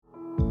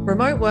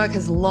Remote work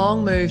has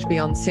long moved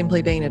beyond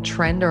simply being a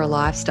trend or a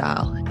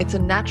lifestyle. It's a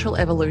natural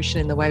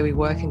evolution in the way we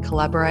work and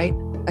collaborate,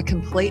 a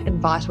complete and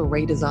vital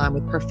redesign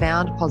with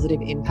profound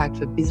positive impact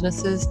for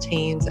businesses,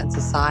 teams, and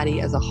society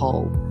as a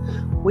whole.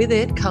 With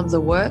it comes a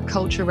work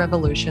culture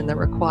revolution that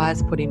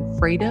requires putting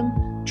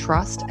freedom,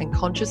 trust, and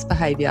conscious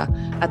behaviour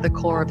at the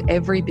core of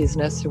every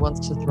business who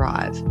wants to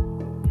thrive.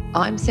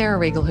 I'm Sarah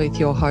Riegelhuth,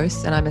 your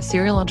host, and I'm a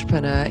serial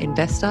entrepreneur,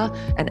 investor,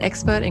 and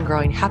expert in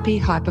growing happy,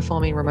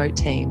 high-performing remote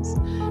teams.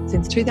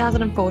 Since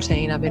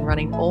 2014, I've been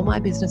running all my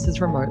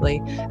businesses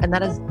remotely, and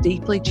that has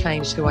deeply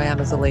changed who I am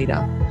as a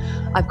leader.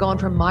 I've gone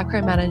from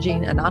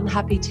micromanaging an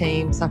unhappy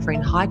team,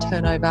 suffering high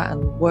turnover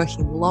and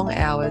working long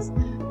hours,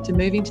 to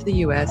moving to the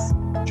US,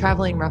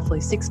 traveling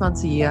roughly 6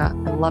 months a year,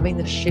 and loving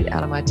the shit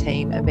out of my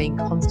team and being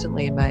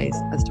constantly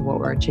amazed as to what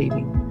we're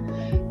achieving.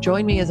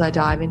 Join me as I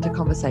dive into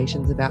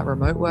conversations about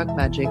remote work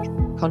magic,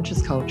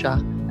 conscious culture,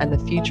 and the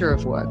future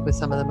of work with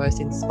some of the most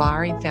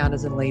inspiring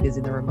founders and leaders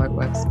in the remote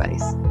work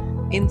space.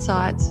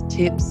 Insights,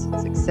 tips,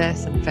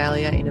 success and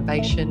failure,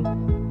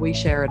 innovation, we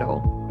share it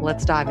all.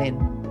 Let's dive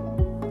in.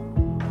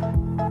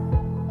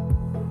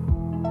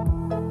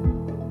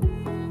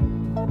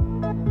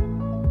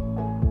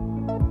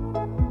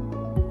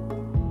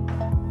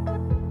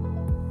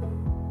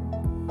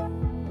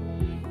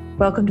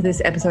 Welcome to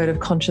this episode of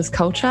Conscious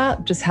Culture.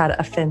 Just had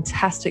a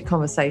fantastic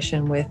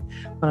conversation with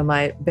one of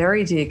my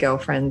very dear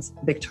girlfriends,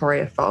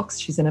 Victoria Fox.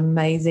 She's an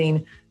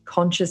amazing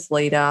conscious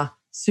leader,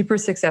 super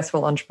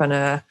successful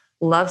entrepreneur,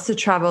 loves to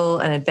travel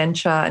and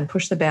adventure and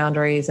push the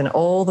boundaries and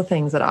all the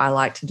things that I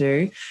like to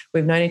do.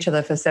 We've known each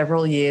other for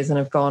several years and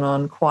have gone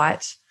on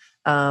quite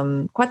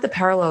the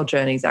parallel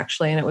journeys,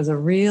 actually. And it was a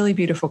really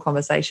beautiful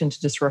conversation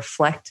to just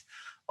reflect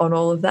on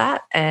all of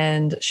that.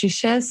 And she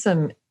shares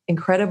some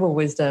incredible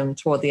wisdom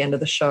toward the end of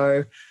the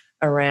show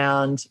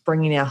around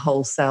bringing our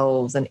whole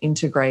selves and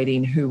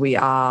integrating who we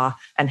are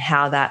and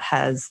how that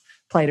has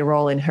played a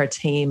role in her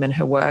team and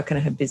her work and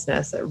her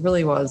business. It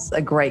really was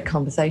a great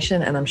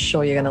conversation, and I'm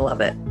sure you're going to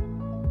love it.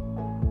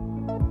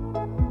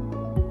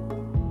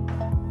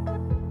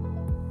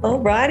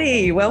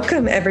 Alrighty,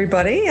 welcome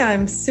everybody.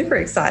 I'm super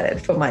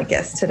excited for my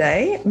guest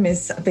today,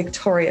 Miss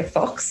Victoria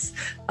Fox.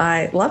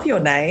 I love your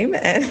name,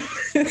 and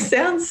it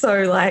sounds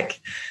so like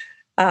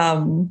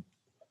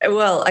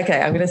well,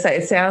 okay, I'm going to say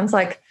it sounds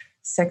like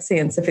sexy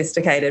and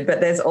sophisticated, but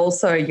there's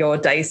also your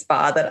day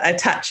spa that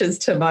attaches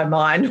to my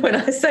mind when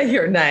I say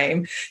your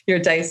name. Your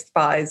day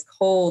spa is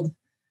called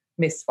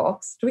Miss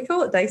Fox. Do we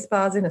call it day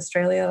spas in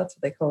Australia? That's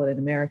what they call it in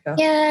America.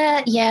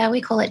 Yeah,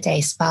 we call it day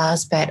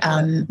spas, but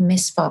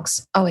Miss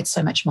Fox, it's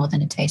so much more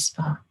than a day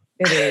spa.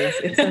 It is.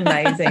 It's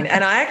amazing.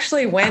 And I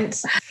actually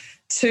went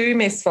to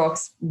Miss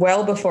Fox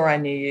well before I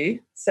knew you,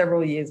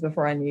 several years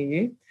before I knew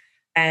you,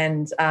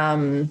 and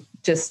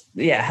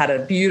had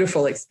a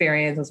beautiful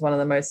experience. It was one of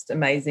the most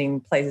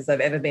amazing places I've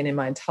ever been in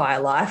my entire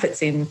life.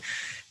 It's in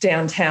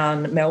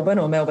downtown Melbourne,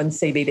 or Melbourne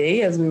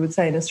CBD, as we would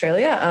say in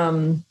Australia.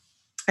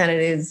 And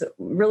it is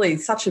really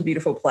such a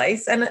beautiful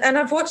place. And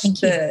I've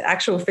watched the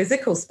actual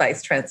physical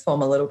space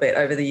transform a little bit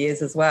over the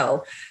years as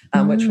well,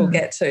 which we'll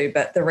get to.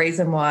 But the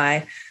reason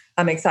why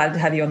I'm excited to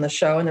have you on the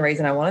show, and the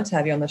reason I wanted to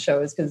have you on the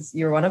show, is because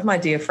you're one of my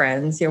dear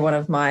friends. You're one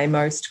of my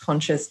most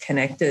conscious,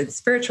 connected,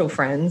 spiritual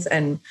friends.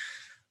 And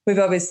we've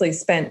obviously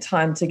spent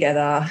time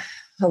together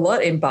a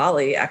lot in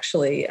Bali,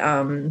 actually,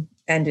 and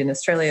in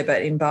Australia,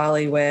 but in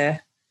Bali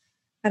where,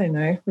 I don't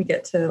know, we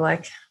get to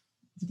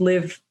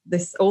live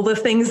all the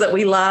things that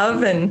we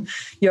love, and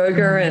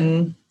yoga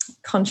and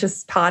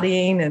conscious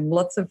partying and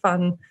lots of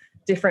fun,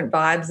 different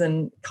vibes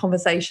and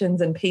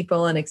conversations and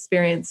people and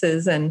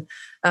experiences. And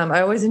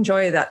I always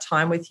enjoy that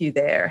time with you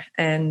there.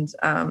 And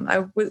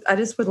I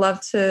just would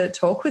love to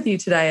talk with you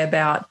today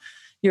about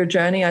your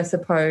journey, I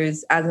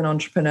suppose, as an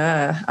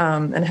entrepreneur,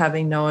 and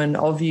having known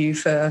of you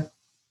for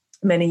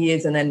many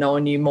years and then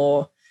known you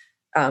more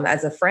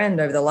as a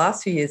friend over the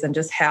last few years, and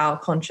just how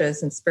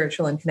conscious and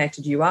spiritual and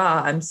connected you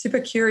are. I'm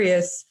super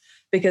curious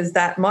because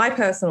my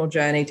personal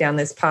journey down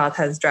this path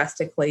has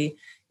drastically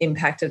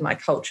impacted my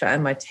culture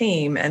and my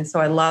team. And so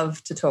I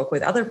love to talk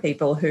with other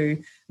people who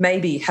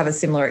maybe have a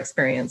similar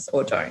experience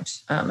or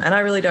don't. And I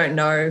really don't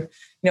know.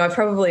 I've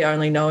probably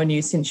only known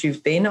you since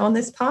you've been on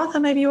this path,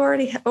 and maybe you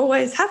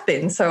always have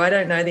been. So I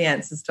don't know the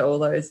answers to all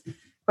those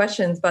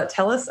questions, but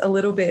tell us a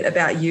little bit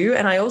about you.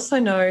 And I also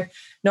know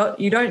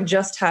you don't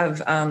just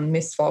have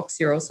Miss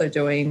Fox, you're also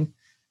doing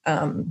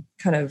kind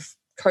of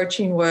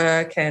coaching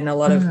work and a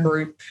lot of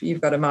group. You've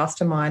got a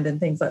mastermind and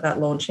things like that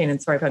launching.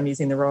 And sorry if I'm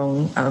using the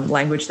wrong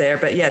language there,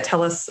 but yeah,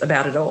 tell us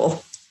about it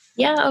all.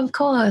 Yeah, of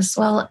course.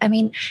 Well, I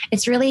mean,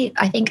 it's really,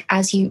 I think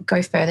as you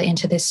go further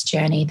into this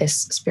journey,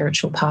 this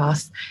spiritual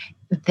path,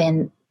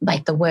 then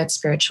the word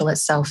spiritual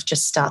itself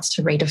just starts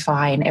to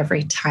redefine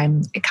every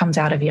time it comes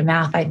out of your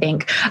mouth, I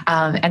think.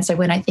 And so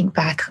when I think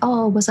back,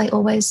 was I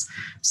always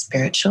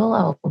spiritual?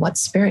 Oh,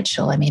 what's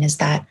spiritual? I mean, is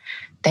that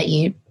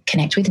you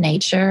connect with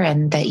nature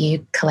and that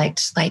you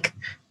collect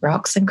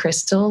rocks and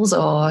crystals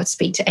or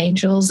speak to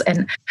angels?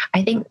 And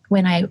I think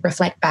when I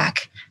reflect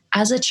back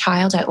as a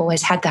child, I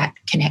always had that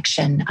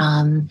connection,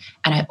 and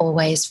I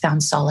always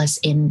found solace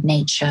in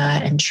nature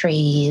and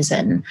trees.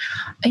 And,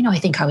 I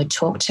think I would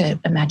talk to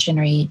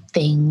imaginary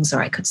things,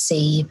 or I could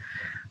see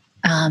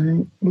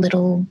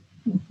little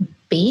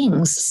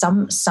beings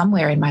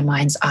somewhere in my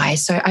mind's eye.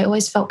 So I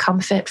always felt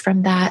comfort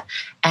from that,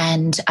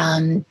 and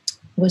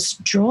was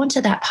drawn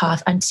to that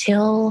path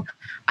until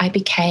I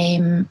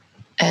became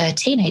a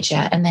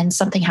teenager. And then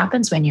something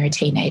happens when you're a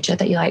teenager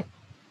that you're like,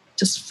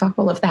 just fuck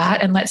all of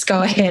that and let's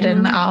go ahead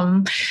and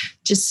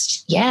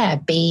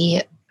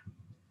be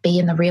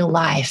in the real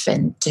life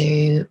and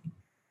do,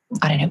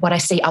 I don't know, what I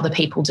see other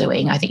people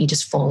doing. I think you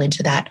just fall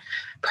into that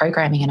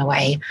programming in a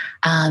way.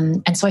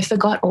 And so I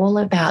forgot all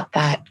about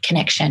that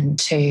connection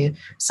to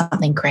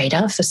something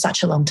greater for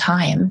such a long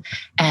time,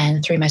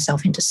 and threw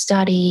myself into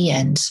study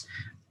and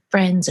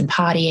friends and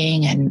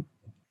partying and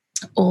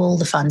all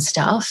the fun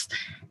stuff.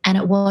 And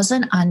it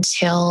wasn't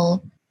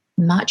until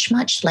much,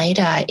 much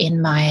later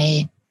in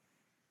my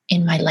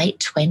late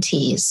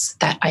 20s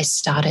that I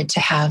started to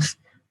have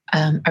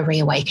a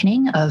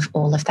reawakening of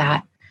all of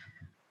that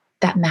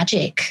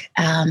magic.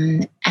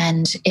 And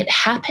it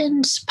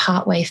happened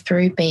partway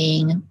through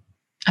being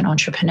an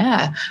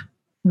entrepreneur.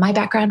 My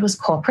background was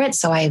corporate,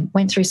 so I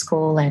went through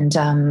school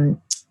and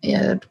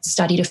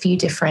studied a few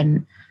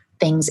different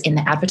things in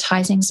the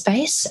advertising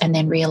space, and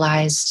then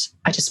realized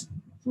I just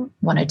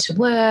wanted to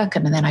work,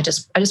 and then I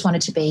just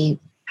wanted to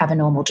have a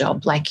normal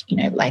job, like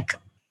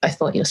I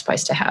thought you were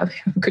supposed to have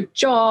a good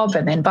job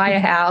and then buy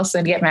a house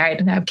and get married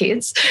and have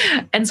kids.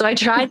 And so I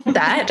tried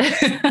that.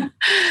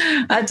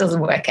 That doesn't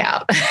work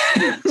out.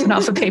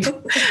 Not for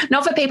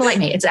people like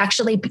me. It's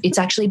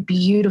actually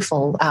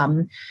beautiful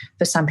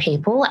for some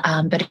people,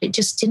 but it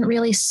just didn't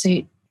really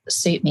suit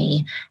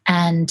me.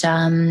 And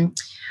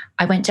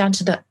I went down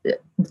the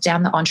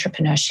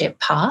entrepreneurship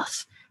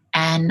path,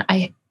 and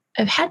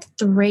I've had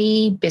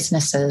 3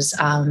 businesses,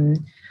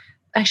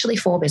 actually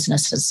 4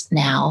 businesses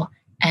now.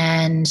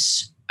 And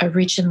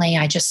originally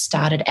I just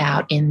started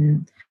out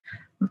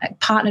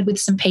partnered with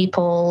some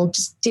people,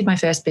 just did my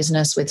first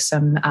business with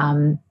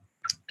some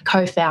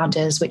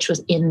co-founders, which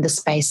was in the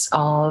space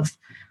of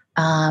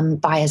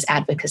buyer's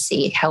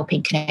advocacy,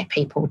 helping connect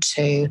people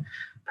to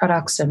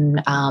products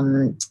and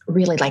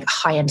really like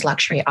high-end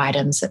luxury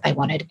items that they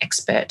wanted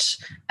expert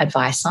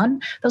advice on.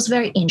 That was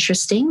very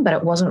interesting, but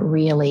it wasn't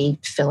really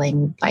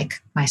filling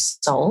like my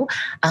soul.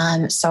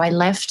 So I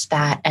left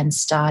that and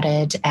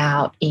started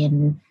out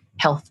in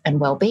health and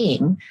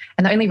well-being.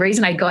 And the only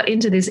reason I got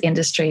into this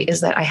industry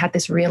is that I had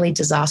this really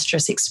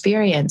disastrous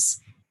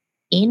experience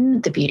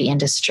in the beauty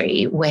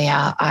industry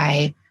where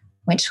I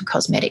went to a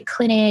cosmetic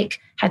clinic,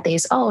 had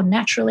these,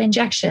 natural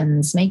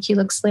injections, make you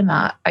look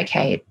slimmer.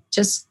 Okay,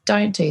 just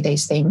don't do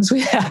these things.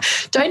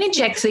 Don't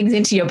inject things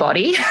into your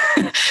body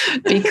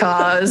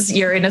because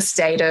you're in a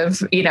state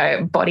of,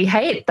 body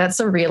hate. That's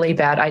a really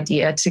bad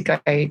idea to go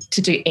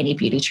to do any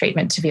beauty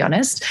treatment, to be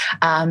honest.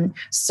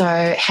 So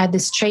had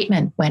this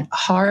treatment, went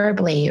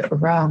horribly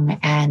wrong.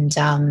 And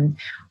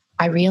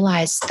I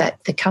realized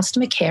that the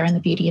customer care in the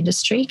beauty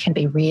industry can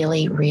be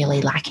really,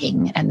 really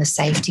lacking, and the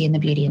safety in the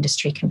beauty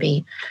industry can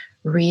be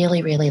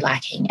really, really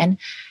lacking. And,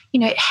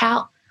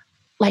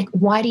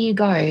 why do you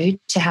go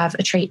to have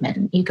a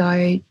treatment? You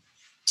go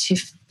to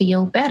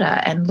feel better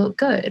and look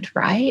good,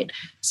 right?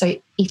 So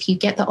if you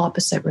get the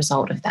opposite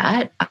result of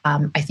that,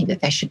 I think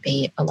that there should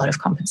be a lot of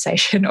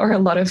compensation or a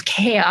lot of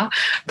care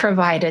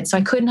provided. So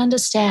I couldn't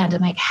understand.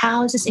 I'm like,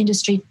 how is this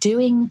industry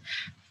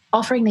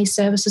offering these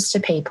services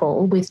to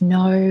people with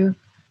no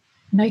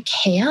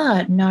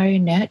care, no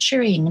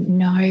nurturing,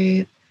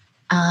 no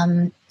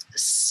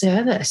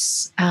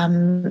service?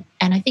 And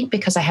I think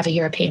because I have a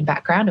European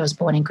background, I was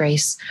born in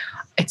Greece,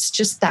 it's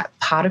just that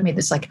part of me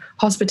that's like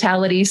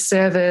hospitality,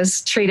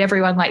 service, treat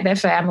everyone like their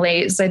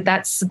family. So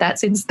that's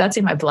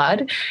in my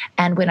blood.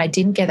 And when I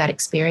didn't get that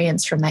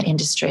experience from that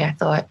industry, I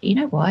thought, you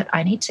know what,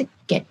 I need to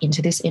get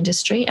into this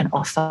industry and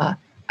offer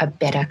a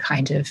better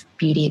kind of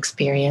beauty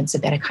experience, a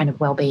better kind of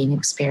well-being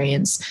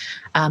experience.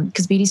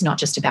 Because beauty is not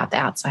just about the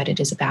outside,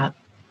 it is about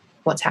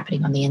what's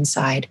happening on the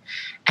inside.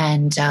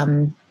 And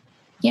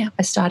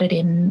I started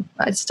in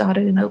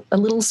a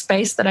little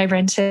space that I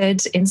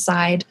rented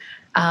inside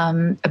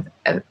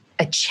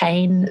a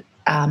chain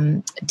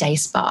day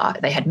spa.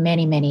 They had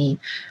many, many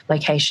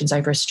locations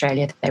over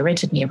Australia. They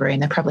rented me a room.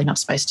 They're probably not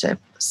supposed to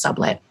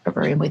sublet a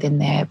room within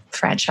their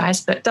franchise,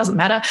 but it doesn't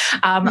matter.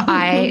 So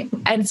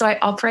I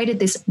operated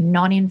this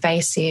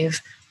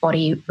non-invasive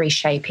body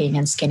reshaping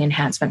and skin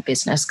enhancement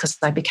business because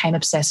I became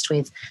obsessed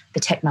with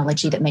the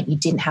technology that meant you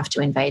didn't have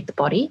to invade the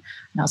body.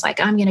 And I was like,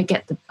 I'm going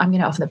to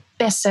offer the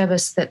best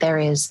service that there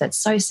is, that's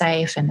so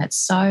safe and that's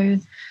so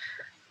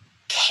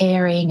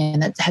caring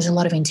and that has a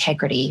lot of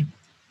integrity.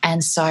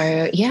 And so,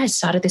 I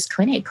started this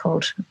clinic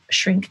called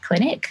Shrink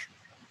Clinic,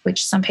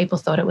 which some people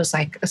thought it was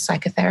like a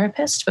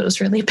psychotherapist, but it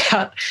was really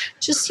about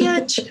just,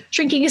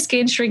 shrinking your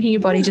skin, shrinking your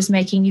body, just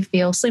making you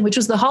feel slim, which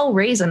was the whole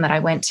reason that I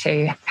went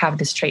to have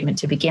this treatment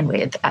to begin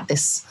with at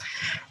this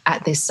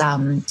at this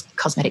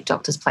cosmetic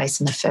doctor's place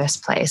in the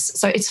first place.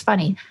 So it's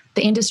funny.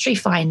 The industry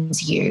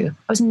finds you.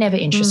 I was never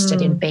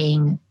interested in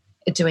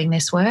doing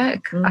this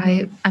work.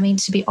 I mean,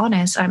 to be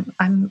honest,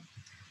 I'm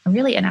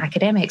really an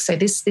academic. So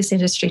this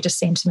industry just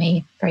seemed to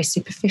me very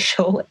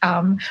superficial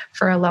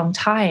for a long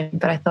time.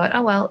 But I thought,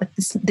 oh, well,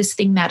 this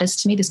thing matters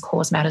to me. This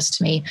cause matters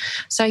to me.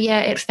 So, yeah,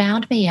 it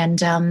found me.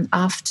 And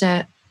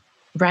after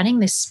running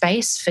this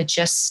space for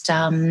just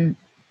under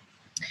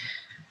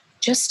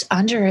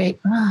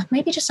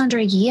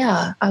a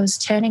year, I was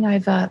turning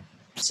over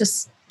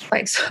just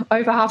like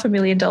over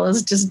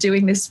 $500,000 just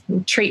doing this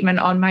treatment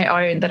on my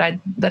own that I'd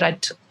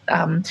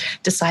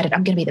decided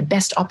I'm going to be the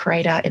best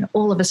operator in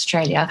all of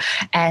Australia.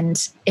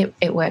 And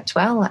it worked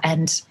well.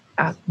 And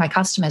my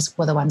customers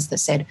were the ones that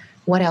said,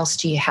 what else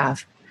do you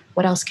have?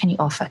 What else can you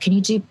offer? Can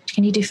you do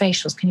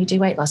facials? Can you do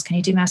weight loss? Can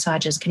you do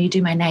massages? Can you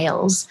do my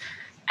nails?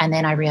 And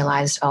then I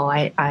realized,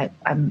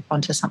 I'm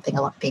onto something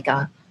a lot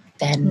bigger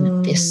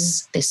than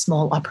this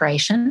small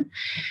operation.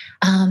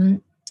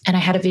 And I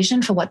had a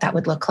vision for what that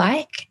would look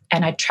like.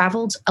 And I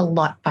traveled a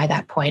lot by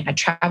that point. I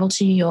traveled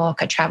to New York.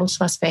 I traveled to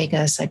Las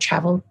Vegas. I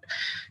traveled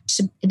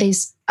to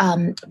these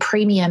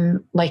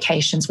premium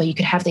locations where you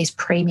could have these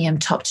premium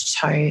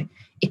top-to-toe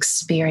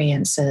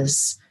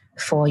experiences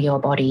for your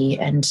body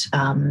and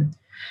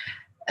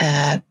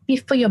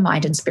for your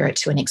mind and spirit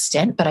to an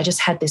extent. But I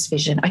just had this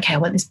vision. Okay, I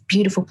want this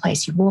beautiful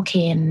place. You walk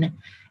in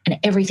and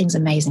everything's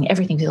amazing.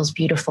 Everything feels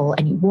beautiful.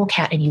 And you walk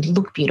out and you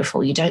look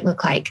beautiful. You don't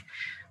look like,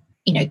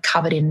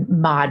 covered in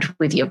mud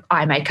with your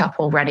eye makeup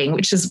all running,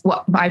 which is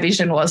what my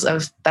vision was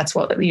of. That's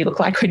what you look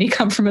like when you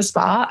come from a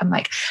spa. I'm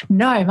like,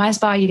 no, my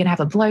spa, you're going to have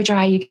a blow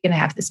dry. You're going to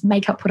have this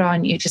makeup put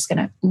on. You're just going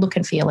to look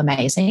and feel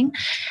amazing.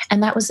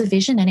 And that was the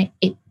vision. And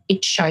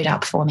it showed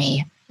up for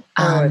me.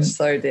 It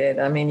so did.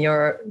 I mean,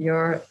 your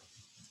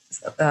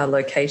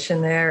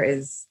location there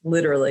is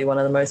literally one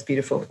of the most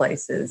beautiful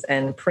places,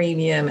 and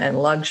premium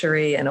and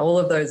luxury and all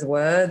of those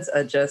words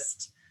are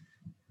just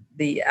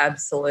the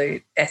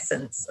absolute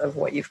essence of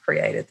what you've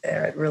created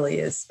there. It really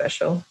is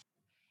special.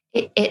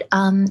 It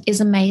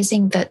is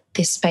amazing that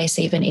this space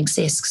even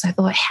exists, because I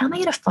thought, how am I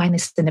going to find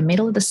this in the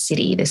middle of the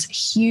city, this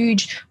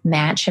huge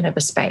mansion of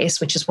a space,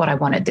 which is what I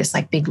wanted, this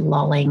like big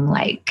lolling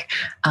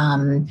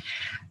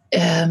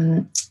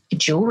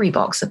jewelry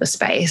box of a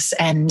space.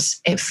 And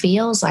it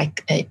feels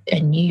like a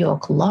New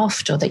York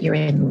loft, or that you're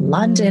in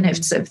London.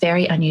 It's a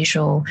very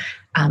unusual,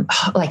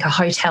 like a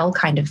hotel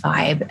kind of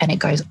vibe. And it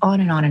goes on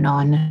and on and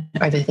on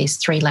over these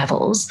 3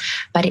 levels.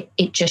 But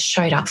it just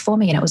showed up for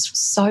me. And it was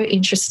so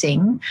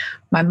interesting.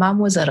 My mum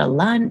was at a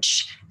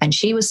lunch and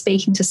she was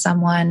speaking to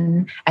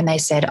someone and they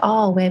said,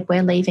 oh,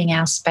 we're leaving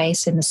our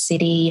space in the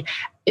city.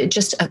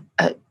 Just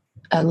a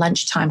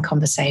lunchtime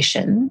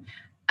conversation.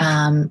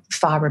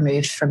 Far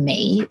removed from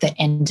me, that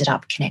ended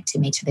up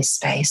connecting me to this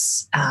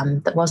space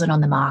that wasn't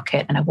on the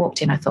market. And I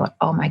walked in, I thought,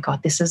 oh my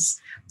God, this is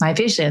my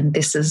vision.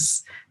 This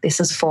is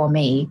for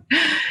me.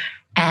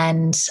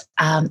 And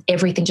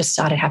everything just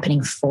started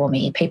happening for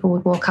me. People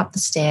would walk up the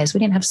stairs. We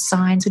didn't have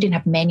signs. We didn't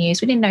have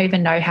menus. We didn't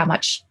even know how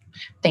much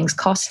things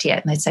cost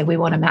yet. And they'd say, we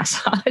want a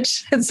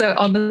massage. And so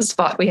on the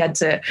spot, we're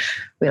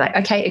like,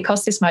 okay, it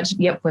costs this much.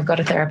 Yep, we've got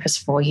a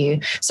therapist for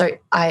you. So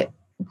I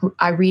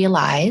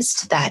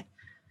realized that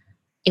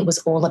it was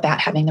all about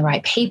having the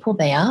right people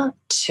there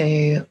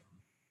to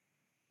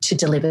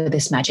deliver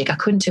this magic. I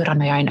couldn't do it on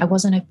my own. I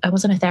wasn't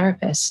a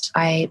therapist.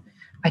 I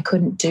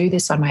couldn't do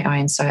this on my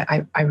own. So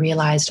I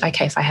realized,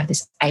 okay, if I have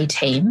this A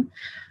team,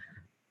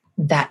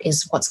 that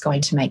is what's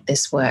going to make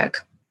this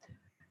work.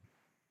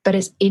 But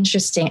it's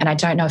interesting, and I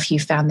don't know if you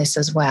found this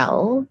as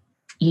well,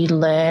 you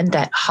learn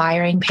that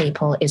hiring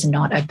people is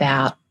not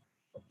about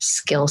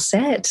skill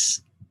set.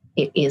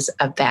 It is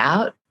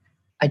about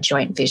a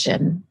joint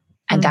vision.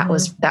 And that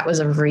was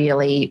a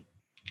really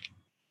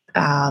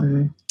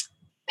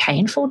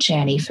painful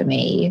journey for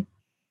me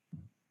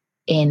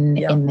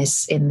in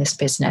this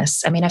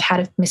business. I mean, I've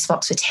had Miss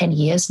Fox for 10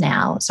 years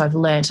now, so I've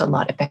learned a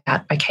lot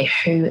about, okay,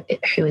 who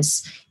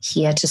is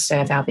here to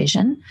serve our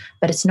vision,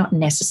 but it's not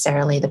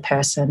necessarily the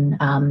person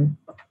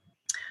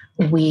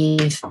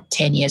with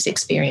 10 years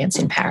experience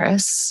in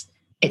Paris.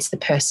 It's the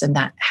person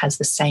that has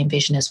the same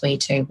vision as we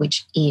do,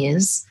 which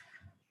is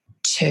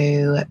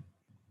to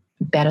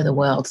better the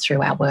world through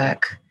our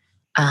work,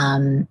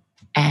 and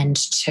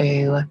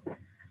to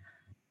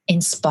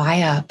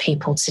inspire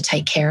people to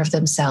take care of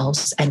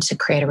themselves and to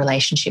create a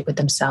relationship with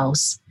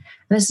themselves.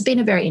 And this has been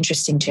a very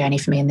interesting journey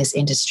for me in this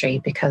industry,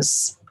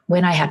 because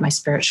when I had my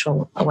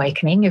spiritual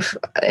awakening,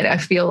 I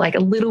feel like a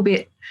little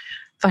bit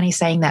funny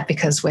saying that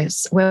because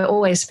we're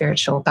always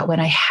spiritual, but when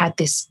I had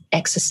this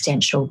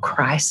existential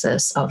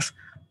crisis of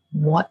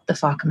what the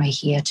fuck am I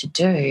here to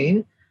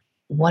do?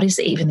 What is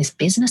even this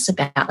business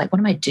about? Like, what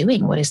am I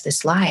doing? What is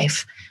this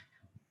life?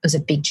 It was a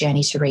big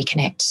journey to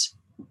reconnect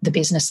the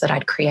business that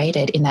I'd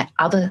created in that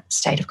other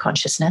state of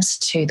consciousness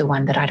to the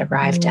one that I'd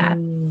arrived at.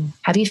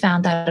 Have you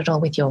found that at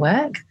all with your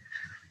work?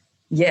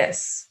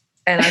 Yes.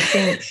 And I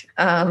think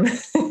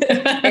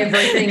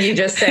everything you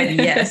just said,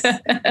 yes.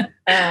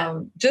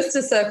 Just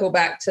to circle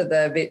back to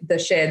the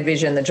shared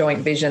vision, the joint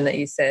vision that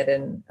you said,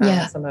 and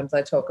sometimes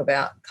I talk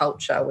about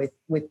culture with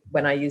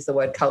when I use the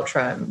word culture,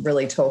 I'm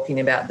really talking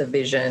about the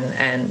vision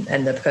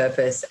and the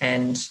purpose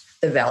and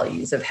the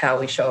values of how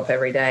we show up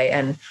every day.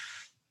 And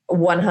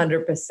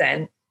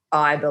 100%,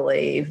 I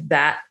believe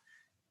that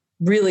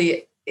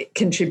really it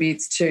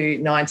contributes to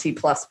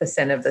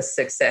 90+% of the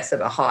success of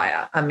a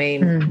hire. I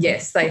mean,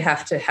 yes, they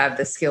have to have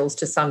the skills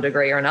to some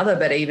degree or another,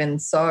 but even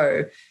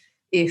so,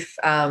 if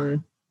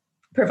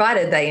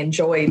provided they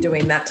enjoy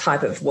doing that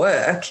type of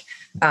work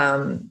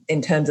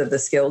in terms of the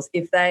skills,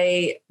 if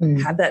they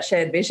have that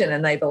shared vision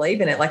and they believe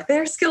in it, like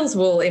their skills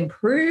will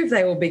improve,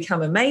 they will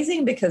become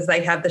amazing because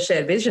they have the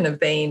shared vision of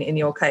being, in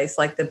your case,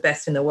 like the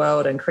best in the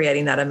world and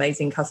creating that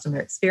amazing customer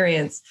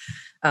experience,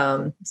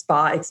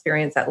 spa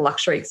experience, that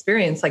luxury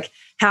experience. Like,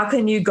 how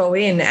can you go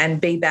in and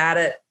be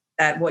bad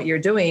at what you're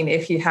doing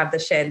if you have the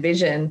shared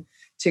vision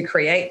to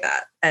create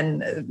that?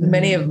 And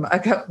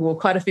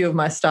quite a few of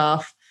my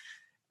staff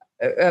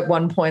at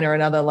one point or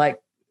another, like,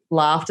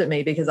 laughed at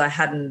me because I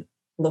hadn't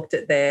looked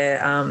at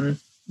their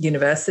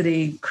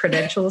university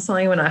credential or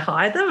something when I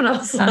hired them. And I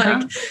was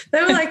like,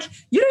 they were like,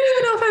 you don't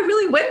even know if I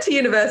really went to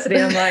university.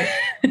 I'm like,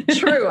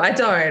 true, I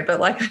don't, but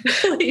like, I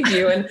believe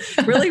you. And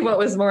really what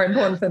was more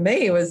important for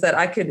me was that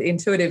I could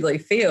intuitively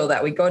feel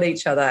that we got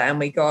each other and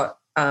we got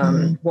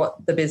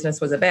what the business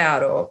was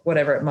about or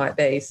whatever it might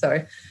be.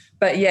 So,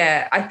 but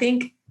yeah, I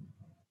think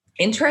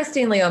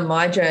interestingly on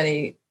my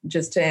journey,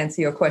 just to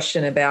answer your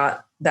question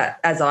about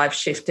that, as I've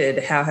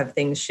shifted, how have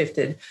things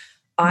shifted?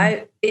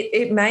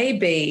 It may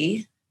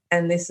be,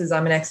 and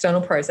I'm an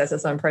external processor,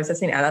 so I'm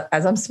processing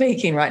as I'm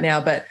speaking right now,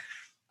 but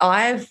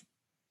I've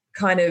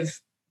kind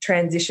of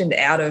transitioned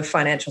out of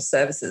financial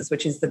services,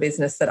 which is the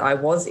business that I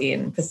was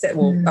in.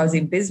 I was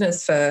in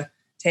business for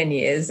 10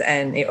 years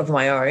and of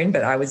my own,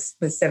 but I was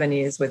 7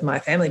 years with my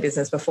family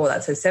business before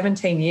that. So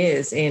 17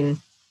 years in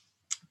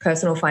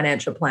personal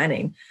financial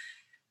planning.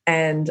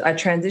 And I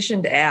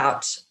transitioned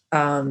out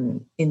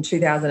in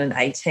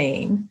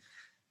 2018,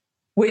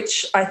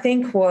 which I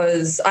think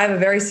I have a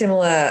very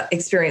similar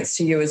experience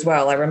to you as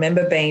well. I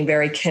remember being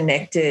very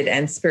connected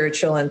and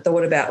spiritual and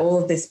thought about all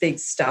of this big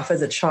stuff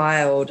as a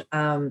child,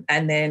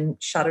 and then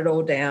shut it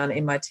all down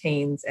in my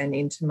teens and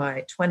into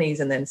my 20s,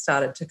 and then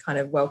started to kind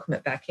of welcome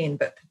it back in.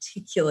 But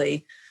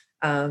particularly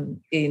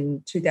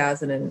in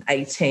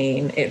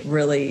 2018, it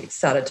really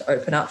started to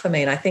open up for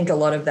me. And I think a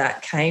lot of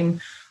that came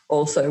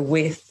also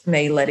with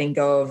me letting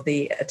go of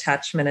the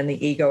attachment and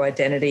the ego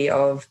identity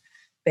of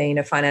being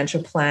a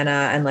financial planner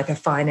and like a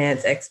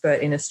finance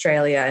expert in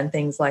Australia and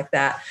things like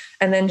that.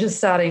 And then just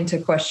starting to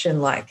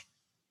question, like,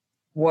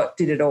 what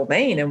did it all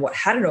mean and what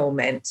had it all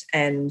meant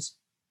and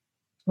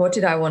what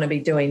did I want to be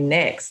doing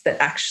next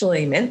that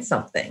actually meant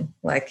something?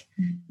 Like,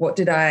 what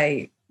did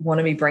I want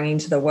to be bringing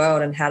to the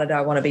world and how did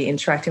I want to be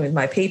interacting with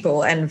my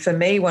people? And for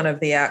me, one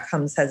of the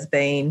outcomes has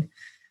been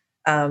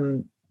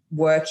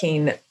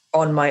working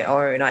on my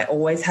own. I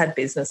always had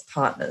business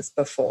partners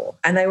before,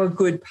 and they were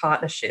good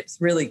partnerships,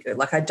 really good.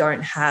 Like, I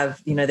don't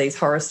have, these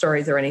horror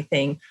stories or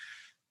anything,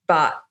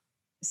 but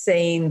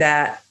seeing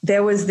that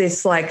there was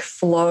this like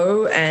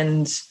flow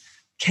and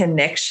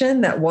connection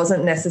that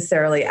wasn't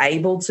necessarily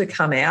able to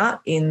come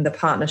out in the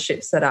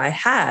partnerships that I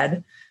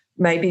had,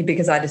 maybe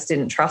because I just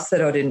didn't trust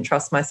it or didn't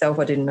trust myself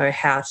or didn't know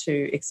how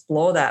to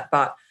explore that.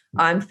 But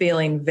I'm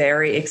feeling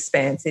very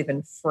expansive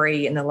and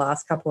free in the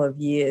last couple of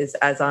years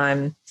as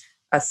I'm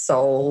a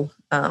sole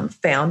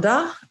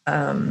founder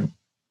or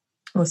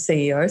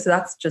CEO. So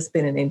that's just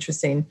been an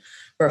interesting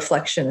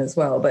reflection as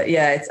well. But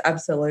yeah, it's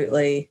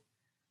absolutely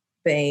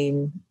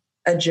been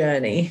a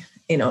journey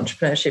in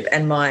entrepreneurship,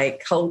 and my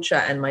culture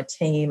and my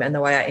team and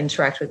the way I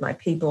interact with my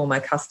people,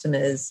 my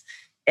customers,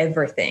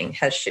 everything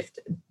has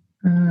shifted.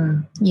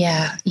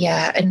 Yeah.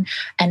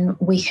 And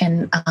we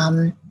can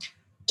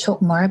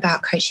talk more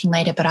about coaching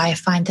later, but I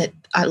find that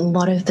a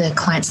lot of the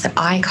clients that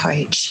I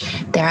coach,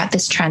 they're at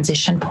this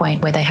transition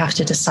point where they have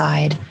to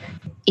decide,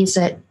 is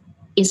it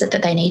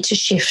that they need to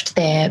shift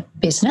their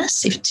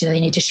business? Do they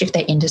need to shift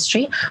their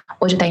industry,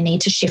 or do they need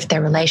to shift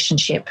their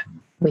relationship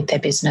with their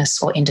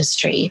business or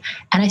industry?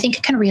 And I think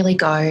it can really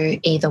go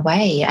either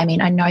way. I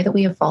mean, I know that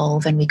we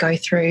evolve and we go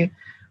through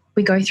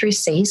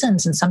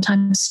seasons, and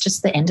sometimes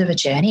just the end of a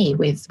journey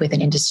with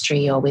an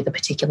industry or with a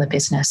particular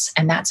business,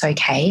 and that's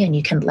okay, and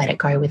you can let it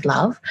go with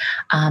love,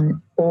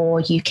 or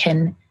you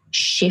can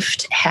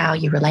shift how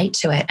you relate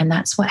to it. And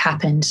that's what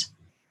happened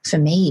for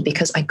me,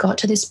 because I got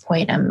to this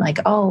point, I'm like,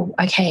 oh,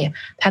 okay, I've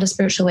had a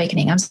spiritual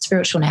awakening, I'm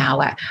spiritual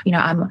now,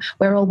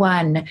 we're all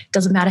one,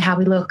 doesn't matter how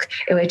we look,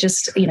 we're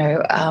just,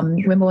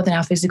 we're more than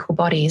our physical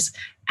bodies.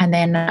 And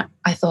then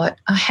I thought,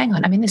 oh, hang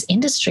on, I'm in this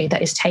industry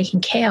that is taking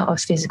care of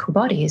physical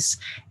bodies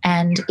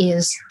and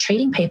is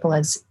treating people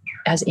as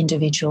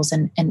individuals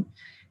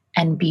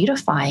and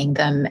beautifying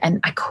them. And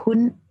I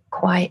couldn't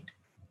quite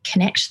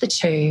connect the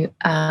two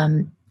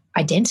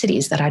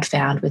identities that I'd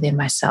found within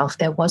myself.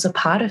 There was a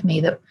part of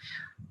me that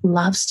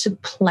loves to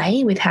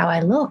play with how I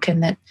look,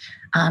 and that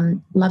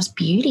loves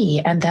beauty,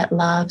 and that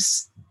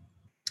loves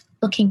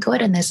looking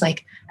good. And there's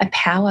like a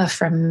power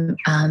from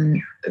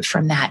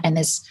that. And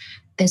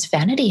there's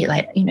vanity,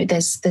 like, you know,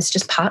 there's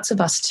just parts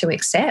of us to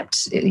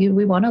accept.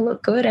 We want to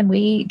look good and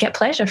we get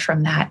pleasure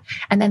from that.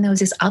 And then there was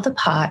this other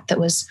part that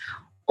was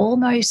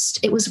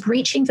it was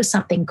reaching for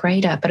something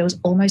greater, but it was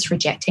almost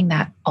rejecting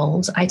that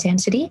old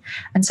identity.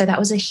 And so that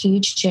was a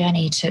huge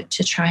journey to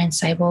try and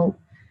say, well,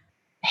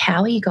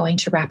 how are you going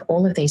to wrap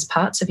all of these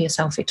parts of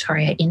yourself,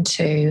 Victoria,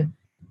 into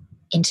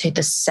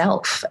the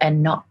self,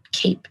 and not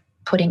keep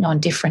putting on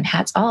different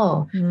hats?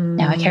 Now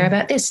I care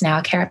about this, now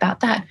I care about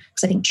that.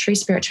 Because I think true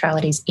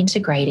spirituality is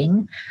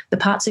integrating the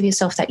parts of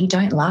yourself that you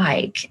don't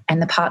like and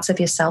the parts of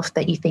yourself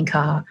that you think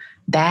are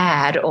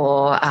bad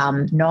or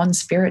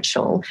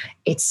non-spiritual.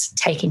 It's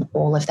taking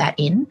all of that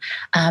in.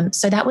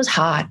 So that was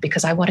hard,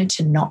 because I wanted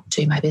to not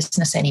do my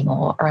business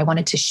anymore, or I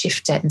wanted to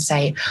shift it and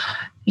say,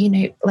 you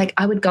know, like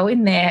I would go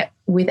in there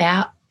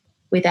without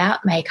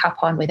makeup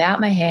on, without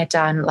my hair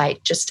done,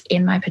 like just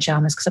in my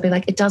pajamas, because I'd be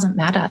like, it doesn't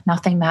matter.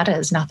 Nothing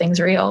matters. Nothing's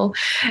real.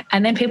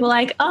 And then people are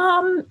like,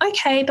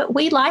 okay, but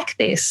we like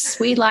this.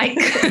 We like,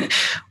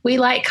 we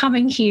like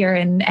coming here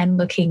and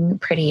looking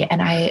pretty.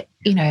 And I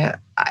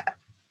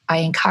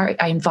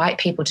invite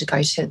people to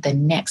go to the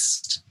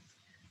next.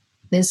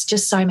 There's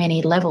just so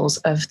many levels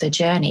of the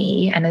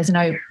journey, and there's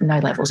no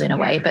levels in a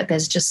way, but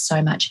there's just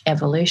so much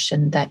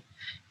evolution that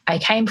I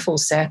came full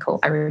circle.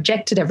 I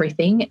rejected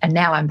everything, and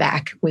now I'm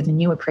back with a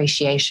new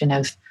appreciation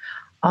of,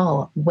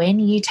 when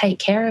you take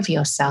care of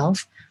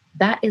yourself,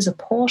 that is a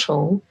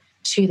portal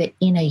to the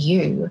inner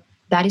you.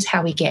 That is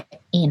how we get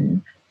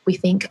in. We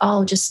think,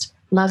 just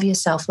love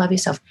yourself, love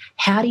yourself.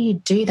 How do you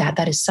do that?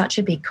 That is such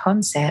a big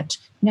concept.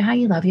 You know how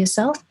you love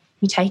yourself?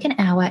 You take an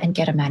hour and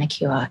get a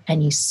manicure,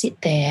 and you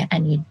sit there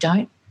and you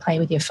don't play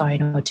with your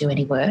phone or do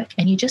any work,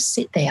 and you just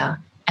sit there,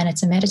 and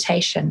it's a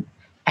meditation,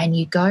 and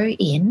you go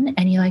in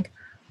and you're like,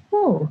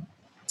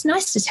 it's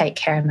nice to take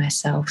care of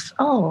myself.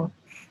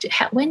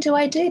 When do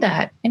I do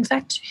that? In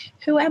fact,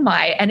 who am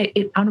I? And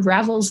it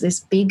unravels this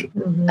big,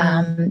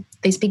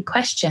 these big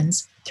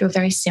questions through a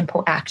very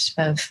simple act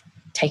of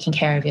taking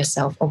care of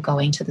yourself or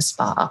going to the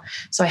spa.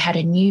 So I had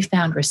a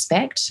newfound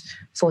respect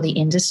for the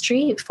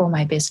industry, for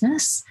my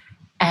business,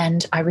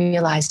 and I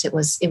realized it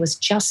was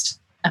just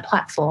a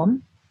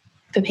platform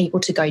for people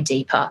to go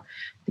deeper.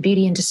 The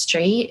beauty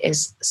industry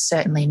is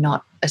certainly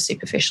not a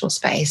superficial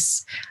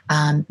space.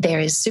 There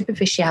is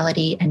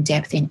superficiality and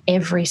depth in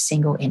every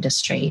single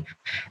industry.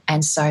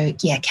 And so,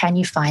 can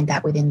you find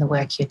that within the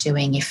work you're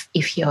doing? If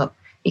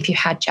you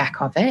had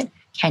jack of it,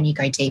 can you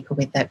go deeper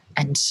with it?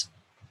 And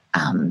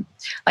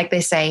like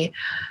they say,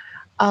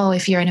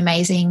 if you're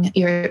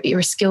you're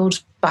a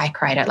skilled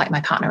bike rider, like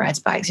my partner rides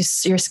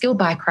bikes, you're a skilled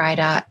bike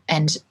rider,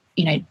 and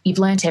you know, you've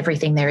learnt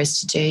everything there is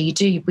to do. You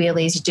do your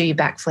wheelies, you do your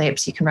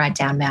backflips, you can ride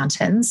down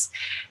mountains,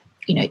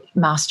 you know,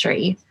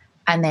 mastery.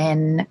 And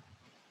then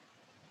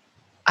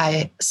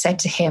I said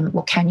to him,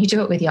 well, can you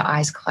do it with your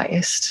eyes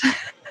closed?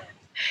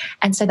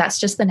 And so that's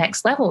just the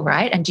next level,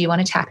 right? And do you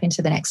want to tap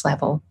into the next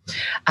level?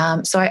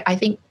 So I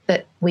think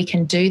that we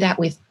can do that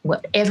with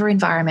whatever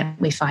environment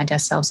we find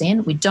ourselves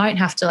in. We don't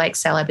have to like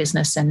sell our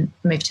business and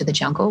move to the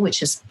jungle,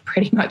 which is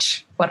pretty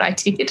much what I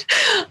did.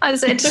 I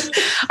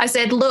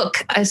said,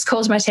 look, I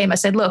called my team. I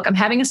said, look, I'm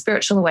having a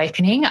spiritual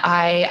awakening.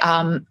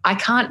 I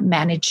can't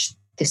manage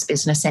this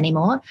business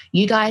anymore.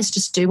 You guys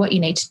just do what you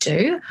need to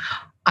do.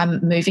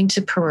 I'm moving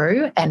to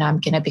Peru and I'm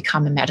going to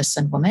become a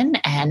medicine woman.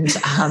 And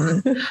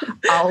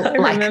I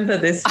remember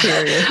this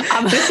period.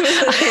 This was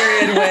the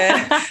period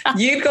where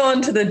you'd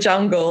gone to the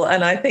jungle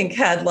and I think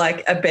had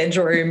like a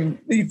bedroom.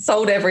 You'd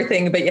sold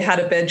everything, but you had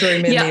a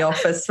bedroom in the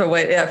office for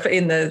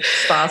in the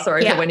spa,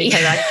 for when you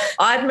came back.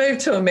 I'd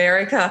moved to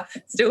America,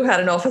 still had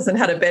an office and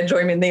had a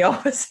bedroom in the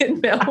office in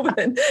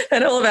Melbourne.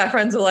 And all of our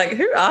friends were like,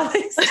 who are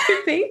these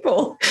two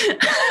people?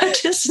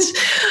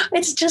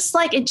 It's just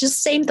like, it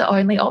just seemed the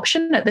only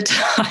option at the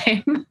time.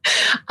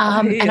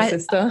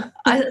 Sister.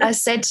 I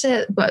said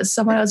to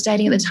someone I was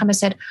dating at the time, I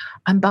said,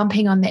 I'm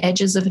bumping on the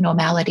edges of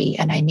normality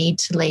and I need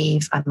to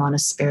leave. I'm on a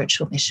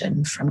spiritual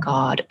mission from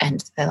God.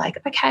 And they're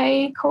like,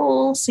 okay,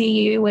 cool. See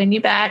you when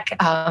you're back.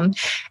 And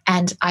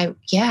I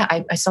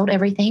sold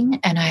everything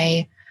and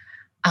I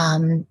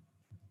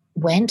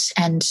went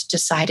and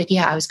decided,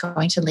 I was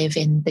going to live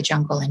in the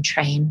jungle and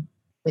train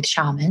with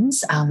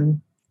shamans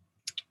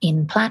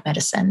in plant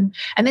medicine.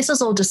 And this was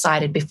all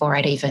decided before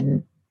I'd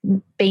even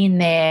been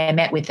there,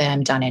 met with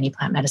them, done any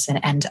plant medicine.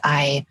 And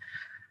I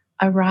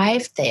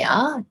arrived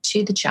there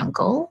to the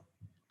jungle.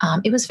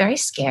 It was very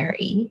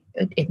scary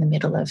in the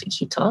middle of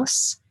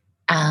Iquitos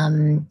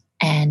and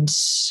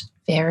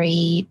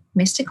very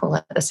mystical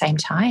at the same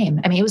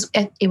time. I mean,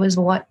 it was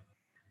what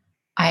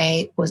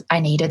I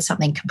needed,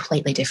 something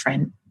completely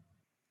different.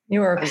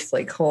 You were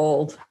obviously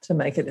called to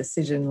make a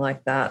decision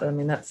like that. I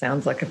mean, that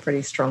sounds like a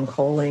pretty strong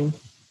calling.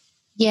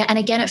 Yeah, and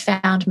again, it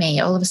found me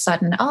all of a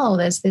sudden.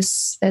 There's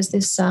this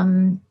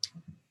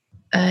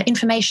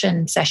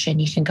information session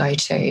you can go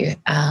to,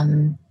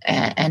 and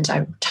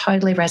I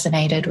totally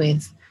resonated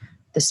with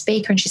the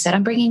speaker, and she said,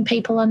 I'm bringing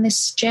people on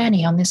this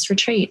journey, on this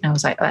retreat. And I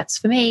was like, oh, that's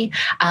for me.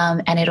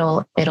 And it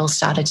all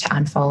started to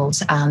unfold.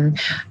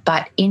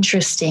 But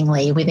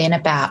interestingly, within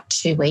about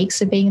 2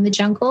 weeks of being in the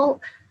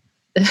jungle,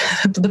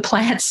 the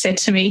plants said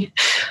to me,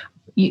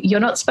 you're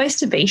not supposed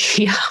to be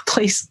here.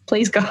 Please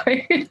go.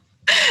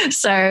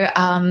 So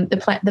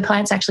the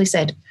plants actually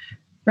said,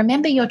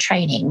 remember your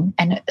training.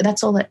 And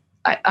that's all that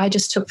I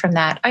just took from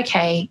that.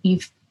 Okay, you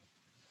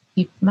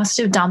must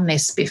have done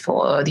this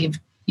before.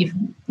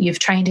 You've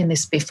trained in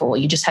this before.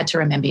 You just had to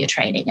remember your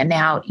training. And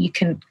now you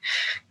can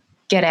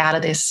get out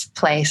of this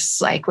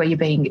place like where you're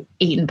being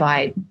eaten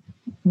by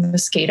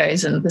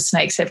mosquitoes and the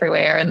snakes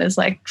everywhere and there's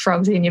like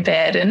frogs in your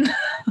bed, and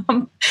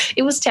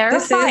it was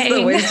terrifying. This is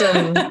the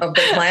wisdom of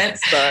the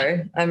plants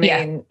though. I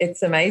mean,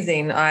 It's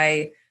amazing.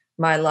 My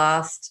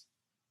last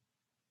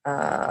 3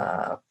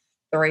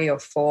 or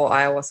 4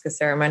 ayahuasca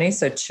ceremonies,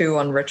 so 2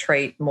 on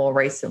retreat more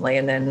recently,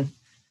 and then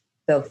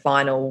the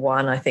final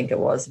one, I think it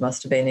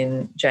must have been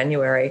in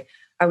January.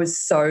 I was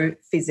so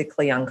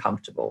physically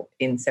uncomfortable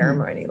in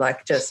ceremony,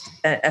 like just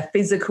a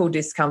physical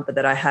discomfort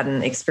that I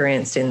hadn't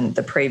experienced in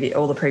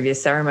all the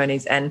previous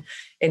ceremonies. And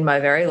in my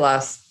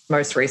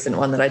most recent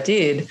one that I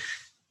did,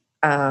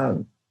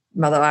 Mother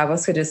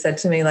Ayahuasca just said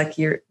to me, like,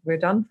 we're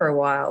done for a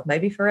while,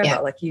 maybe forever. Yeah.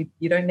 Like you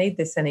don't need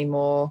this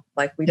anymore.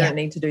 Like we don't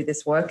need to do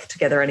this work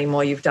together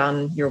anymore. You've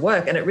done your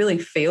work. And it really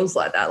feels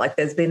like that. Like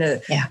there's been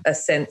a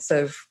sense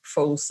of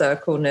full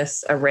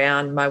circleness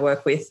around my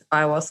work with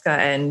ayahuasca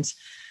and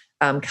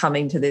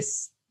coming to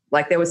this.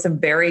 Like there was some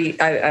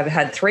I've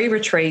had 3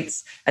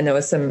 retreats, and there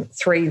were some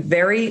 3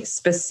 very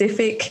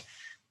specific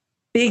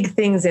big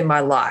things in my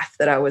life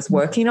that I was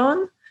working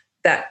on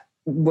that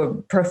were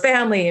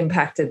profoundly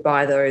impacted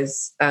by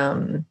those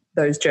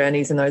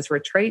journeys and those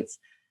retreats.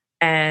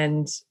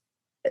 And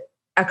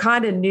I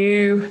kind of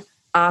knew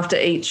after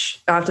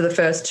the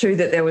first 2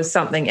 that there was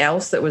something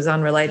else that was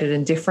unrelated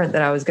and different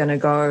that I was going to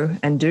go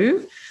and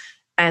do.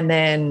 And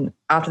then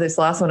after this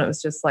last one, it was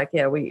just like,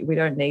 we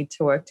don't need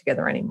to work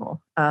together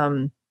anymore.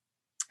 And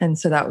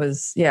so that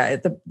was,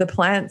 the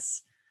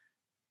plants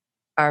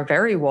are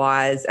very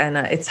wise, and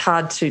it's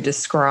hard to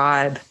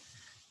describe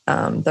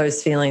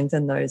those feelings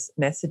and those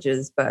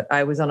messages. But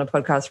I was on a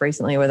podcast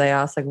recently where they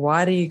asked, like,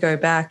 why do you go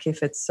back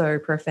if it's so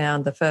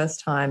profound the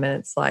first time? And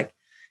it's like,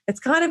 it's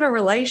kind of a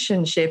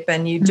relationship,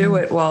 and you do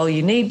it while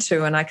you need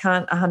to. And I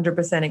can't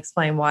 100%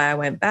 explain why I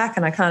went back,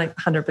 and I can't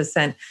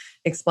 100%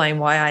 explain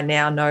why I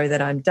now know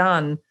that I'm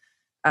done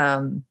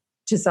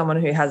to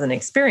someone who hasn't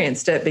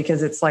experienced it,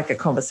 because it's like a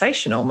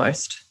conversation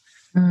almost.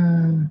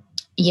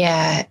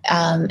 Yeah.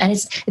 And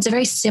it's a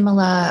very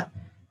similar,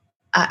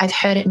 I've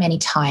heard it many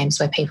times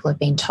where people have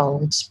been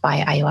told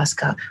by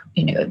ayahuasca,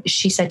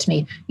 she said to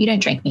me, you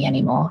don't drink me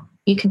anymore.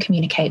 You can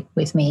communicate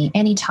with me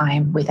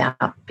anytime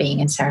without being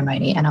in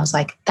ceremony. And I was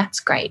like, that's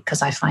great,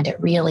 because I find it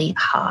really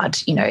hard.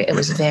 It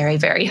was very,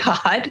 very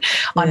hard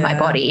on my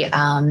body.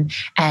 And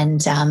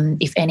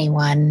if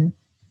anyone,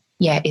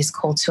 is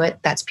called to it,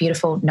 that's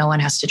beautiful. No one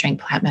has to drink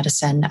plant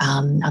medicine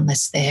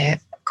unless they're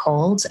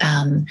called.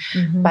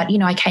 But,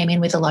 I came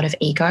in with a lot of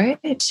ego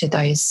to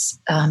those,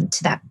 to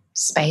that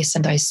space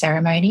and those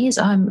ceremonies.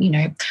 I'm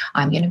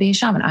going to be a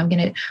shaman. I'm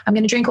going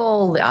to drink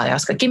all the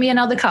ayahuasca. Give me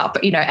another cup,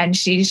 and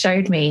she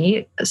showed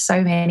me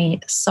so many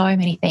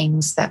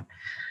things that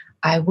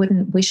I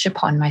wouldn't wish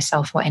upon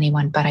myself or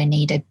anyone, but I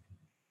needed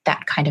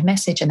that kind of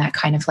message and that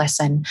kind of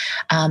lesson.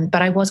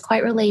 But I was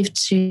quite relieved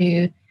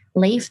to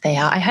leave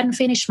there. I hadn't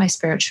finished my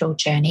spiritual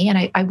journey,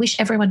 and I wish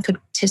everyone could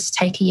just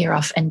take a year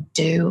off and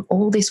do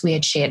all this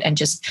weird shit and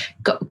just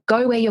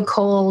go where you're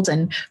called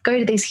and go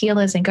to these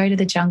healers and go to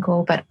the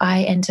jungle. But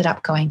I ended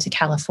up going to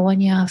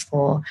California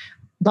for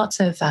lots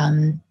of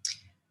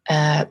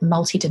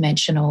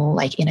multidimensional,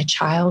 like inner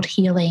child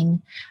healing.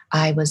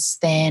 I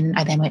then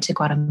went to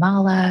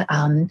Guatemala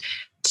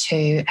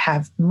to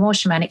have more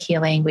shamanic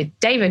healing with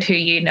David, who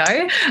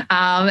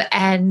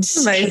and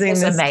amazing,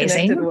 this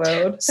amazing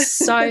world.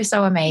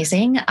 so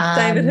amazing.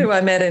 David, who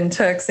I met in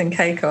Turks and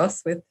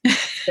Caicos with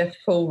Jeff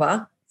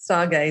Pulver,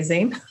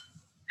 stargazing.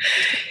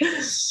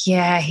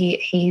 Yeah,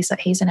 he's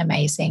an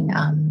amazing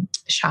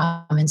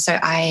shaman. So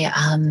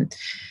I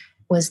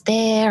was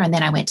there, and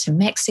then I went to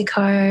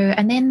Mexico,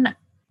 and then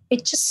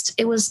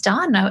it was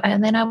done.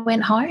 And then I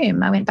went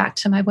home. I went back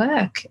to my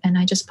work, and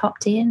I just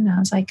popped in. I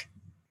was like,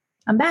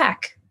 I'm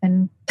back.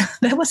 And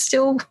they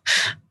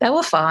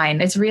were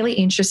fine. It's really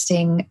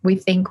interesting. We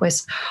think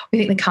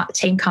the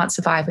team can't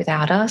survive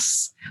without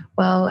us.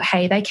 Well,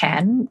 hey, they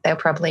can. They'll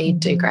probably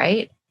do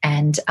great.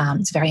 And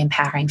it's very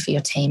empowering for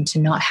your team to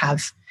not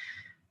have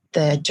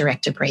the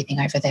director breathing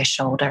over their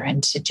shoulder,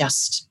 and to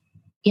just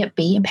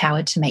be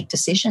empowered to make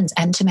decisions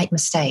and to make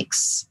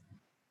mistakes.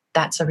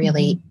 That's a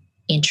really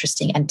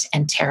interesting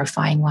and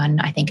terrifying one,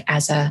 I think,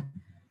 as a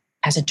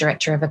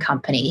director of a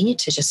company,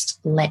 to just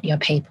let your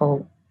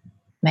people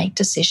make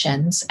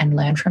decisions and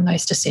learn from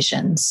those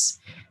decisions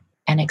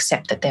and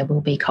accept that there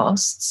will be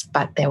costs,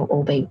 but there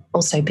will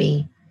also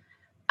be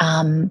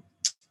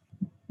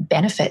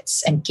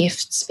benefits and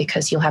gifts,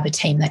 because you'll have a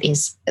team that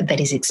is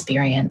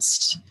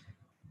experienced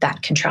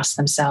that can trust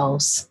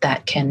themselves,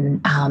 that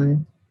can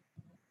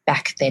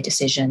back their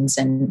decisions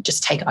and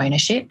just take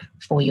ownership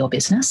for your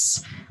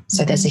business.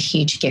 So there's a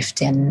huge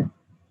gift in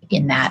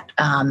that.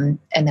 And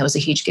there was a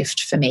huge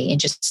gift for me in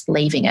just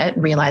leaving it,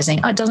 realizing,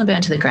 oh, it doesn't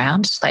burn to the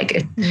ground. Like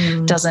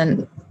it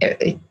doesn't,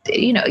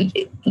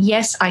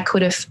 yes, I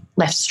could have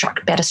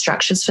left better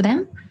structures for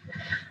them.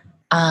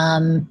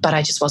 But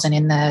I just wasn't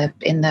in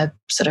the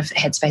sort of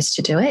headspace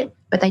to do it.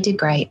 But they did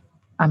great.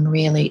 I've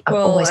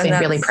always been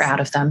really proud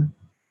of them.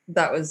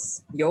 That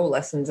was your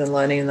lessons and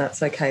learning, and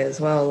that's okay as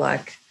well.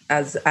 Like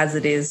as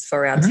it is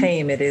for our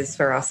team, it is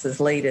for us as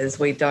leaders.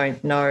 We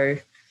don't know,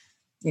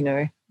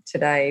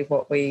 today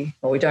we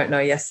don't know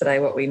yesterday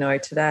what we know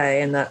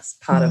today, and that's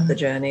part of the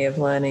journey of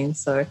learning.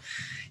 So,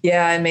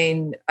 yeah, I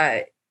mean,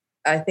 I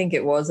think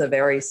it was a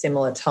very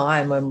similar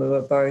time when we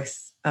were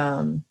both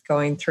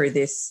going through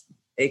this,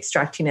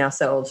 extracting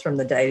ourselves from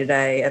the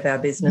day-to-day of our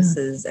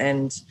businesses,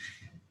 and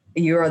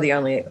you are the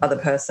only other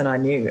person I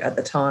knew at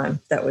the time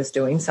that was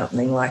doing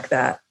something like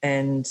that,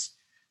 and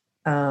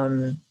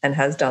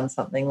has done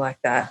something like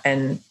that.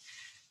 And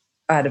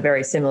I had a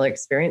very similar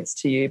experience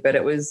to you, but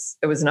it was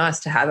nice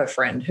to have a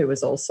friend who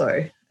was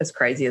also as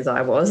crazy as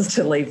I was,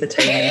 to leave the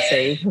team and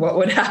see what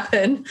would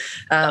happen.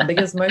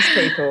 Because most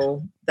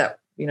people that,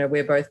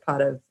 we're both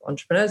part of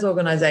Entrepreneurs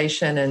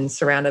Organisation and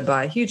surrounded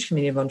by a huge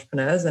community of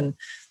entrepreneurs, and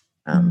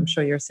I'm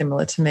sure you're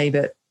similar to me,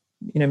 but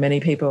many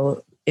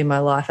people in my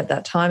life at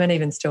that time and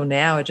even still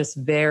now are just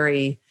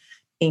very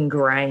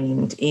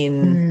ingrained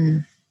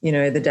in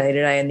the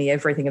day-to-day and the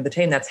everything of the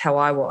team. That's how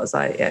I was.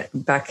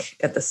 Back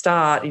at the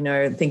start,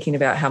 thinking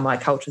about how my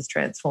culture's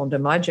transformed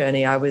in my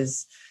journey, I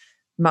was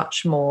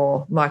much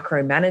more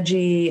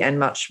micromanagey and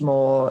much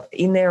more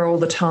in there all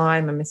the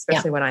time. And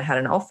especially when I had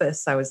an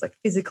office, I was like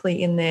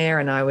physically in there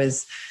and I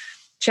was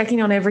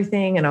checking on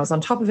everything and I was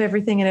on top of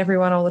everything and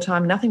everyone all the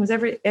time. Nothing was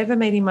ever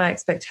meeting my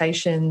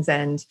expectations.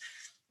 And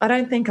I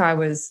don't think I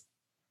was,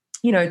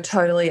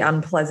 totally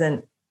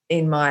unpleasant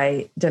in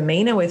my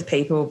demeanor with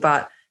people,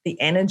 but the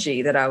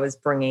energy that I was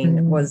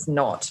bringing was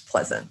not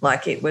pleasant.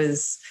 Like it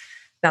was,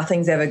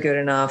 nothing's ever good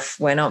enough.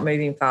 We're not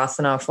moving fast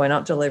enough. We're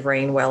not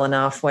delivering well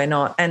enough. We're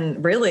not.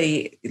 And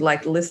really,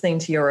 like, listening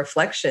to your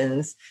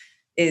reflections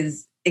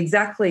is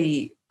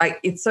exactly, like,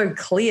 it's so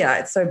clear,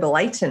 it's so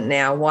blatant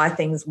now why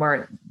things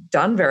weren't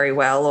done very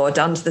well or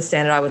done to the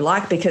standard I would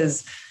like,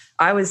 because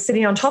I was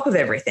sitting on top of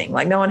everything.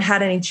 Like no one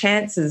had any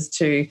chances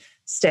to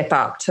step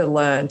up, to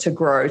learn, to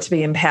grow, to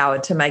be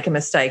empowered, to make a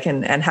mistake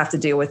and have to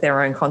deal with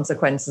their own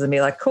consequences and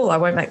be like, cool, I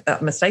won't make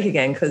that mistake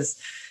again because,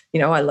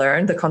 I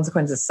learned the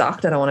consequences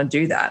sucked. I don't want to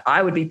do that.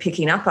 I would be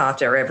picking up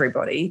after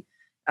everybody,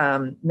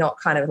 not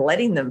kind of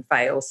letting them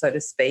fail, so to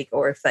speak,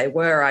 or if they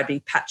were, I'd be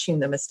patching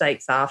the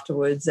mistakes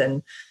afterwards.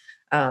 And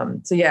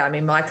so, yeah, I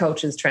mean, my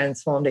culture's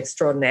transformed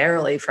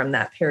extraordinarily from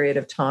that period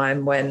of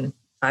time when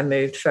I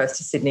moved first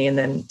to Sydney and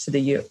then to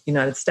the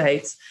United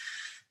States,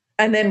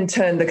 and then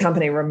turned the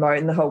company remote,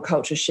 and the whole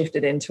culture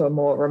shifted into a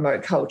more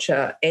remote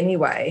culture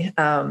anyway.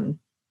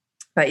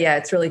 But yeah,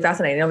 it's really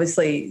fascinating.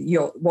 Obviously,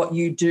 what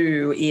you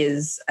do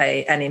is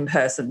an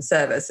in-person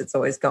service. It's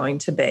always going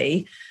to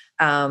be.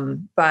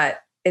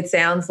 But it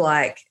sounds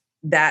like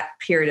that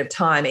period of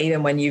time,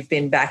 even when you've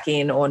been back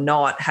in or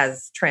not,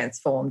 has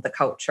transformed the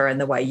culture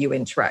and the way you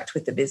interact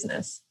with the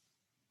business.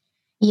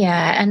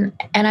 Yeah.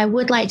 And I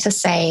would like to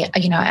say,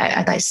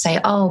 I'd like to say,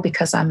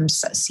 because I'm,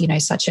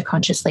 such a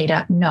conscious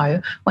leader.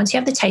 No, once you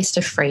have the taste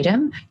of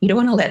freedom, you don't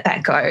want to let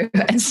that go.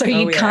 And so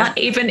you can't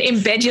even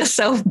embed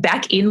yourself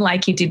back in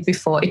like you did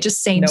before. It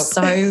just seems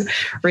so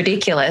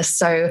ridiculous.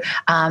 So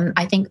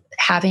I think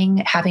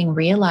having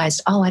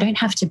realized, I don't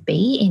have to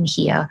be in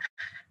here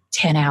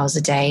 10 hours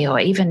a day,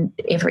 or even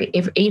every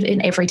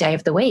day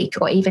of the week,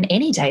 or even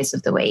any days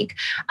of the week.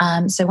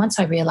 So once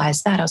I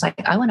realized that, I was like,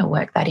 I want to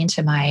work that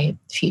into my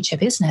future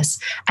business.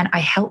 And I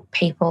help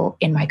people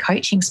in my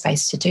coaching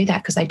space to do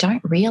that, because they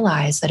don't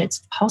realize that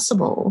it's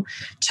possible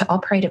to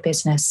operate a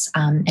business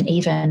and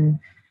even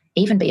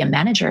be a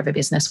manager of a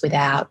business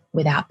without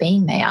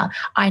being there.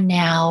 I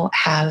now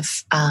have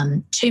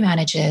 2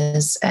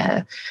 managers,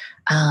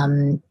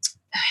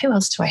 who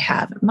else do I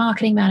have?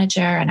 Marketing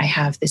manager, and I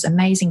have this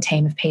amazing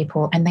team of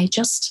people, and they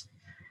just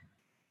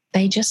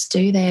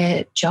do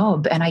their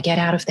job, and I get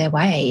out of their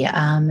way.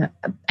 And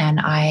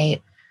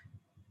I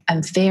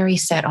am very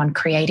set on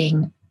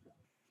creating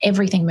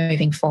everything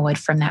moving forward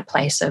from that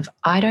place of,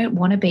 I don't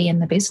want to be in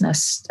the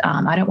business.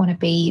 I don't want to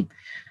be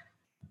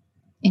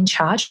in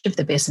charge of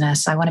the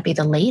business. I want to be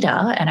the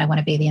leader, and I want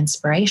to be the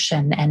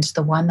inspiration and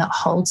the one that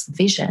holds the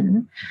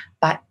vision.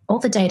 But all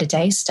the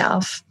day-to-day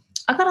stuff,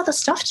 I've got other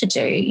stuff to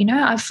do.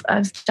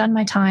 I've done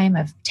my time.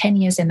 I've 10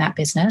 years in that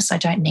business. I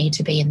don't need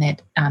to be in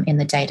that in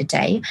the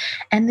day-to-day.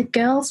 And the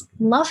girls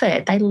love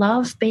it. They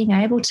love being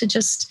able to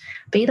just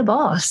be the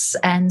boss.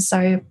 And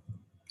so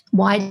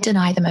why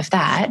deny them of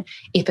that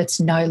if it's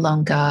no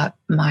longer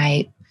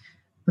my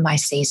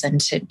season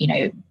to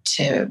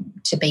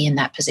be in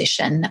that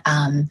position?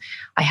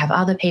 I have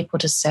other people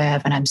to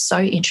serve, and I'm so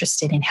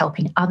interested in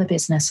helping other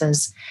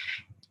businesses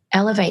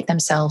elevate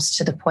themselves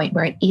to the point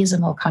where it is a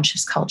more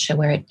conscious culture,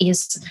 where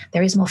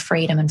there is more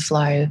freedom and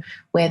flow,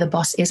 where the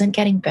boss isn't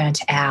getting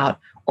burnt out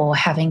or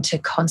having to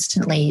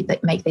constantly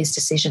make these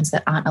decisions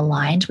that aren't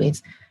aligned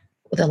with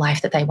the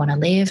life that they want to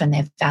live and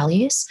their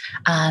values.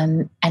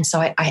 And so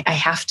I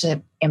have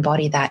to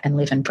embody that and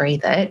live and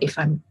breathe it if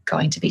I'm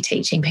going to be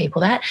teaching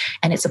people that.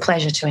 And it's a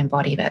pleasure to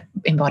embody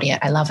it.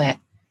 I love it.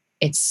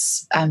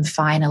 I'm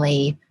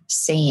finally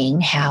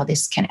seeing how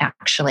this can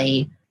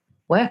actually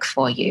work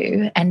for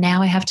you. And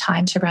now I have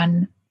time to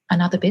run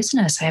another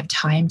business. I have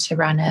time to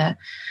run a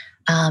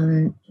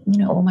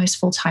almost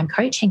full-time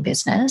coaching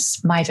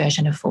business, my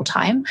version of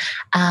full-time,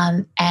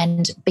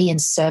 and be in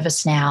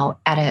service now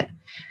at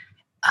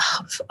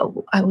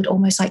I would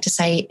almost like to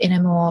say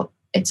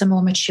it's a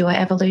more mature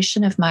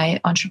evolution of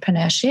my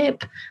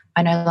entrepreneurship.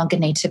 I no longer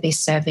need to be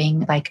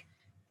serving like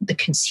the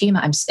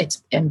consumer.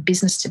 It's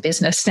business to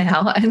business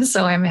now. And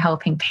so I'm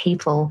helping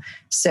people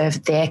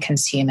serve their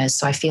consumers.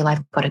 So I feel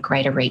I've got a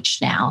greater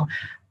reach now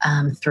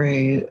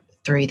through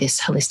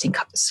this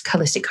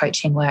holistic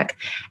coaching work,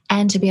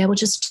 and to be able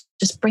just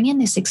bring in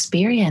this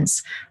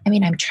experience. I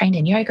mean, I'm trained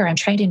in yoga, I'm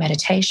trained in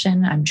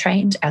meditation, I'm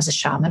trained as a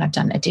shaman, I've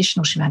done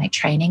additional shamanic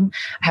training.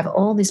 I have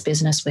all this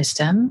business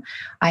wisdom.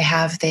 I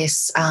have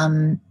this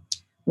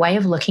way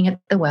of looking at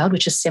the world,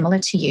 which is similar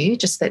to you,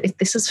 just that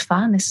this is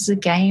fun, this is a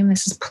game,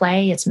 this is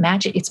play, it's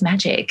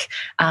magic,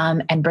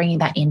 and bringing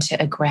that into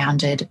a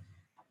grounded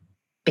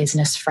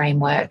business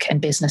framework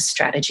and business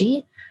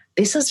strategy.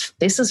 This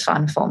is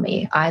fun for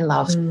me. I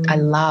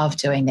love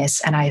doing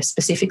this, and I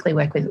specifically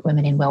work with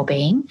women in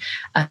well-being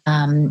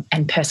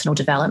and personal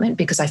development,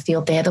 because I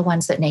feel they're the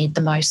ones that need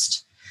the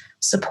most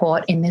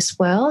support in this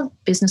world.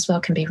 Business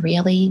world can be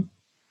really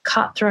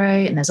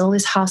cutthroat, and there's all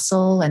this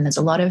hustle, and there's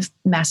a lot of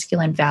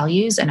masculine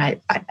values. And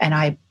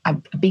I'm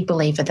a big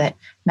believer that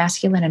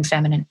masculine and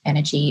feminine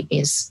energy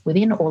is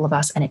within all of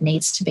us, and it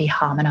needs to be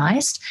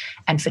harmonized.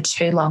 And for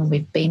too long,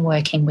 we've been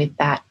working with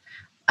that.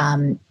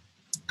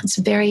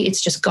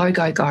 It's just go,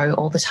 go, go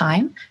all the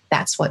time.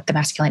 That's what the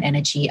masculine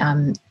energy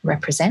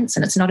represents.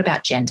 And it's not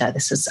about gender.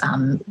 This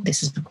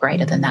is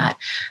greater than that.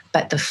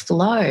 But the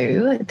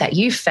flow that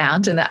you've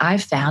found and that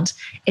I've found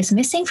is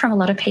missing from a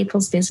lot of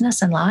people's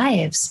business and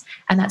lives.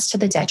 And that's to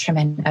the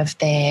detriment of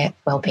their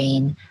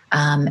well-being,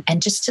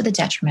 and just to the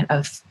detriment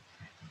of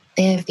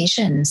their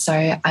vision.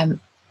 So I'm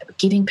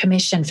giving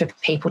permission for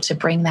people to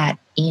bring that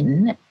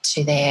in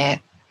to their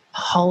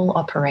whole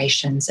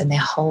operations and their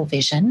whole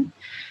vision.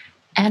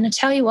 And I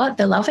tell you what,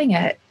 they're loving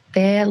it.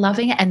 They're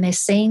loving it, and they're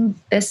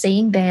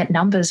seeing their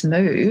numbers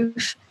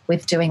move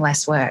with doing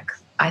less work.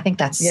 I think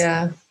that's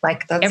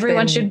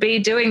everyone should be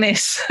doing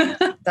this.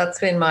 That's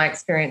been my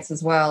experience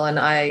as well. And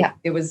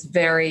it was a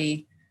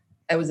very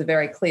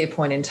clear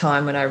point in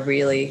time when I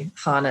really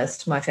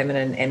harnessed my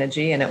feminine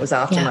energy. And it was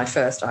after my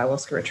first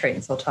ayahuasca retreat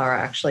in Soltara,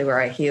 actually, where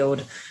I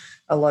healed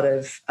a lot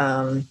of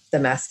the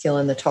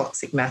masculine, the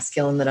toxic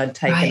masculine that I'd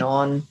taken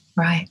on,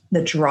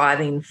 the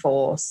driving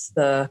force,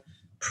 the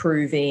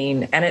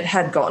proving, and it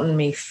had gotten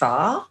me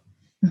far.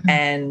 Mm-hmm.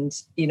 And,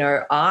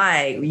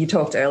 you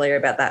talked earlier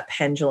about that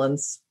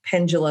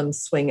pendulum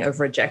swing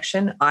of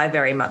rejection. I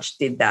very much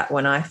did that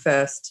when I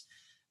first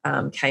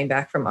came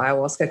back from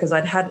ayahuasca, because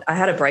I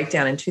had a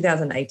breakdown in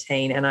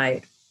 2018, and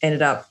I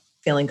ended up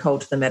feeling called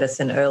to the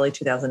medicine early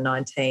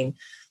 2019.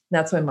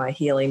 That's when my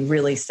healing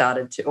really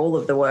started to, all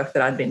of the work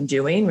that I'd been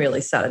doing really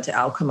started to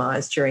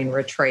alchemize during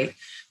retreat.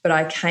 But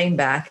I came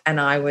back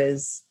and I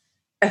was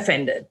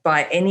offended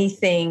by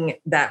anything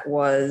that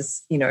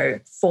was,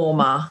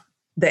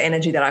 the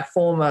energy that I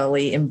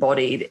formerly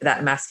embodied,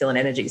 that masculine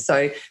energy.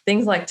 So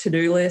things like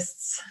to-do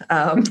lists,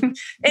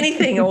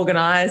 anything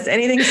organized,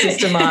 anything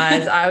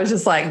systemized, I was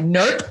just like,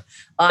 nope,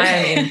 I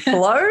am in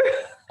flow.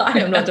 I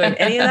am not doing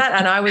any of that.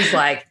 And I was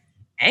like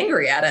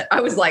angry at it. I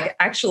was like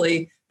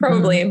actually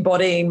probably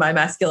embodying my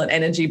masculine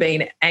energy,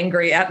 being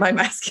angry at my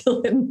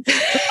masculine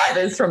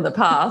drivers from the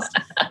past.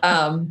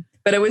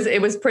 But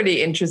it was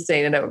pretty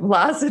interesting, and it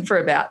lasted for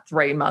about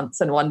 3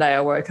 months. And one day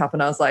I woke up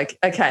and I was like,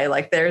 okay,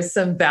 like there's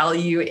some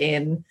value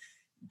in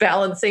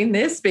balancing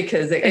this,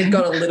 because it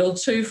got a little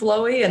too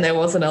flowy and there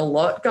wasn't a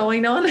lot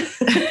going on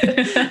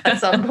at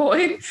some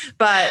point.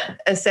 But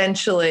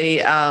essentially,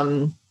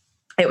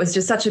 it was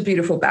just such a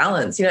beautiful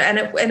balance, and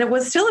it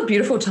was still a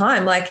beautiful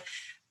time. Like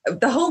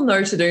the whole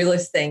no to-do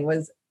list thing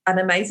was an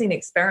amazing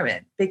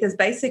experiment, because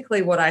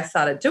basically what I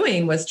started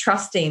doing was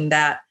trusting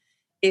that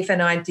if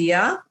an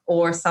idea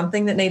or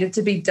something that needed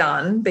to be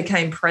done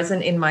became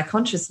present in my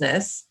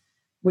consciousness,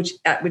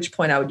 at which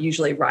point I would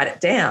usually write it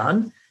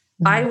down,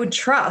 I would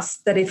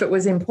trust that if it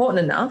was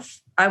important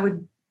enough, I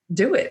would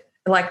do it.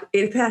 Like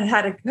if it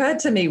had occurred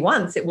to me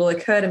once, it will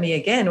occur to me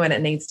again when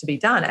it needs to be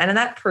done. And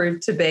that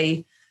proved to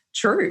be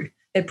true.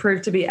 It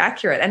proved to be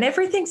accurate. And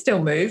everything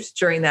still moved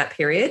during that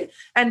period.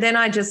 And then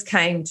I just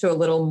came to a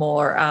little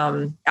more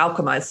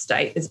alchemized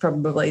state is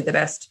probably the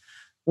best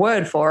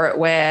word for it,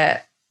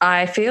 where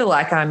I feel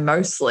like I'm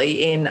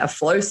mostly in a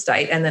flow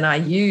state, and then I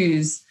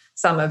use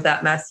some of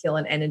that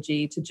masculine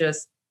energy to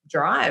just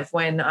drive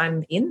when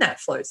I'm in that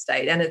flow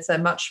state. And it's a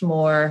much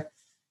more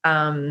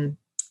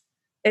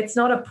it's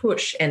not a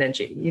push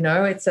energy, you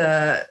know, it's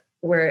a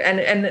where,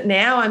 and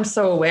now I'm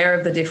so aware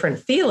of the different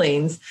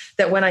feelings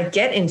that when I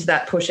get into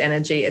that push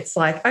energy, it's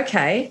like,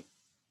 okay,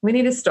 we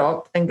need to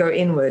stop and go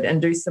inward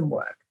and do some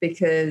work,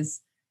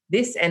 because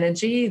this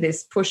energy,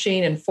 this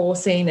pushing and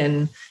forcing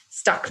and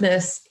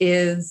stuckness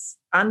is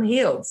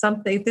unhealed.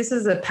 Something, this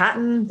is a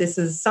pattern. This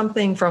is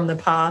something from the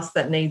past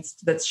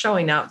that's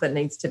showing up that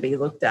needs to be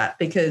looked at,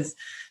 because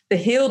the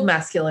healed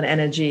masculine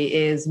energy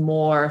is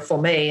more, for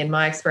me, in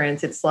my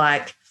experience, it's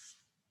like,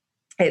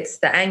 it's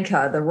the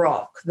anchor, the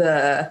rock,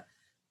 the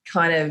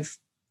kind of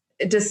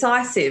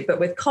decisive, but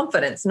with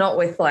confidence, not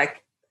with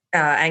like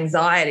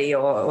anxiety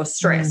or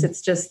stress.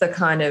 It's just the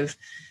kind of,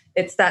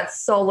 it's that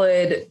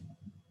solid,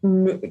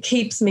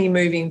 keeps me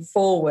moving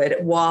forward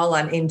while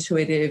I'm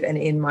intuitive and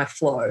in my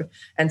flow.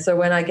 And so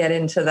when I get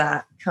into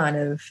that kind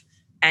of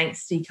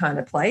angsty kind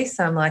of place,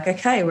 I'm like,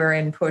 okay, we're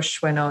in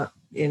push. We're not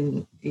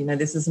in, you know,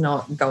 this is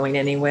not going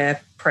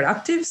anywhere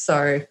productive.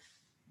 So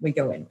we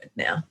go inward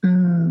now.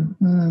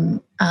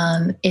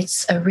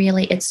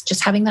 It's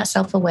just having that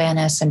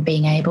self-awareness and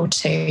being able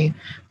to,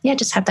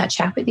 just have that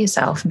chat with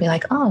yourself and be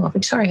like, oh,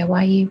 Victoria,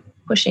 why are you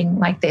pushing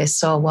like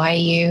this? Or why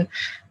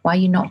are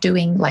you not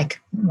doing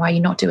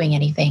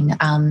anything?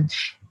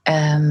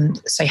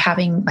 So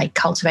having, like,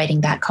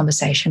 cultivating that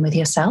conversation with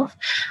yourself,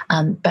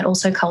 but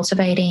also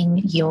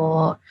cultivating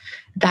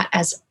that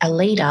as a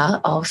leader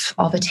of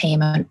a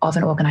team and of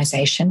an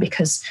organization,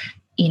 because,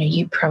 you know,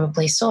 you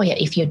probably saw,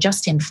 if you're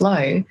just in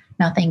flow,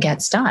 nothing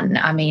gets done.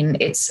 I mean,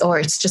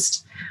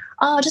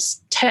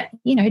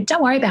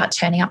 don't worry about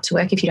turning up to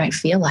work if you don't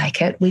feel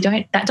like it.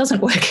 That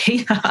doesn't work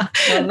either.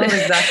 Well, not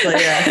exactly,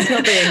 it's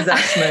not the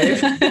exact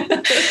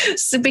move.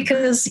 So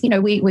because, you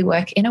know, we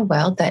work in a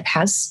world that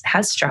has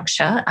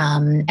structure,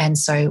 and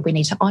so we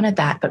need to honour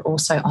that, but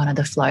also honour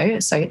the flow.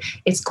 So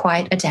it's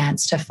quite a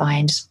dance to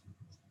find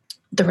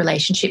the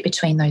relationship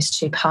between those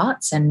two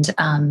parts. And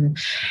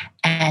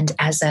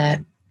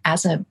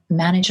as a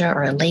manager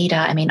or a leader,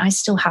 I mean, I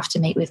still have to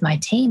meet with my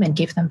team and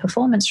give them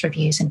performance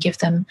reviews and give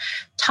them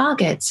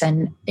targets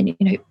and you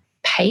know,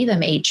 pay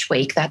them each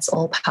week. That's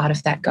all part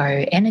of that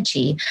go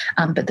energy.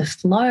 But the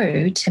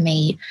flow to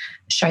me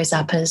shows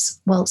up as,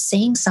 well,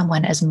 seeing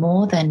someone as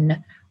more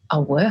than a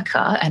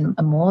worker and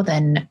more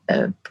than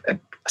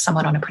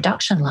someone on a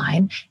production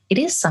line. It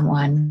is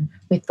someone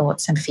with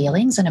thoughts and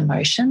feelings and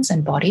emotions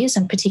and bodies,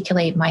 and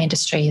particularly my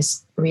industry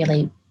is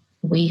really,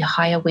 we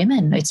hire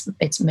women.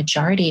 It's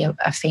majority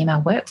a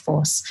female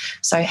workforce.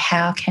 So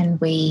how can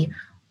we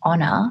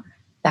honour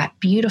that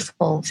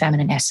beautiful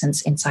feminine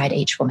essence inside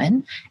each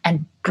woman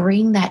and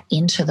bring that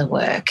into the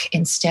work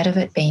instead of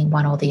it being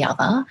one or the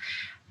other?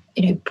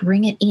 You know,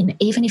 bring it in.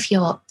 Even if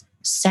you're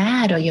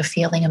sad or you're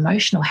feeling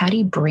emotional, how do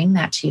you bring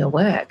that to your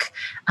work?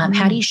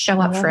 How do you show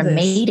up for a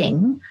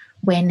meeting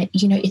when,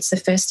 you know, it's the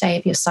first day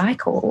of your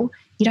cycle,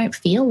 you don't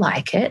feel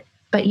like it,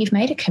 but you've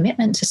made a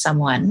commitment to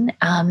someone.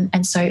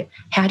 And so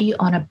how do you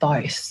honour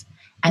both?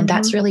 And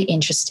that's really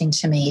interesting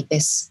to me,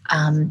 this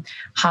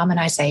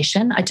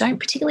harmonisation. I don't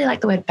particularly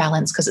like the word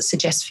balance because it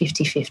suggests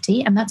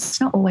 50-50, and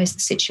that's not always the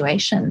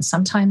situation.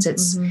 Sometimes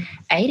it's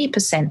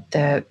 80%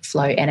 the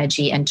flow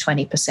energy and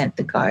 20%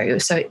 the go.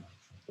 So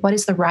what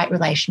is the right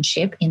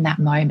relationship in that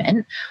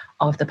moment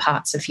of the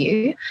parts of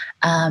you?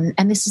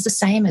 And this is the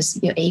same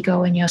as your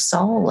ego and your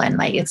soul. And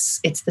like it's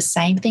the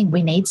same thing.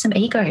 We need some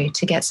ego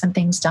to get some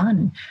things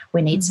done.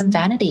 We need some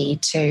vanity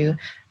to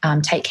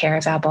take care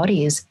of our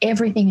bodies.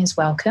 Everything is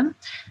welcome.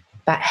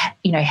 But,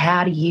 you know,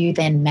 how do you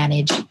then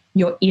manage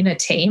your inner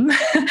team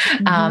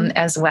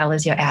as well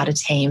as your outer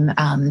team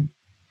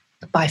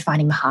by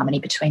finding the harmony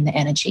between the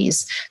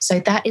energies? So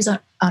that is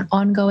an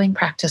ongoing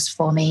practice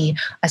for me.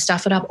 I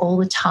stuff it up all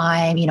the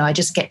time. You know, I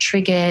just get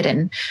triggered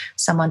and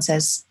someone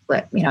says,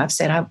 you know, I've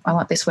said I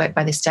want this work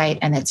by this date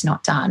and it's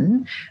not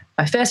done.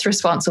 My first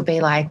response will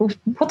be like, well,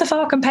 what the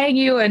fuck, I'm paying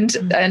you and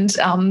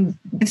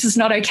this is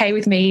not okay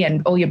with me,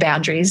 and all your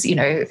boundaries, you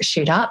know,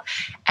 shoot up.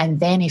 And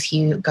then if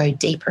you go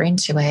deeper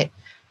into it,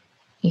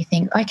 you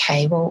think,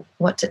 okay, well,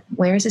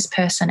 where is this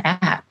person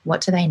at?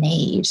 What do they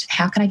need?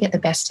 How can I get the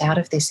best out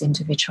of this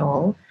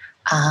individual?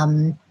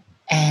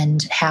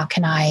 And how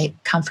can I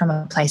come from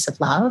a place of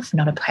love,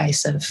 not a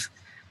place of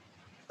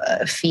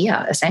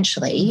fear,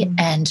 essentially?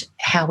 And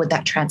how would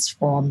that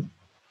transform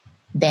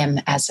them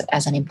as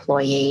an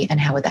employee? And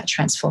how would that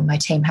transform my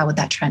team? How would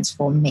that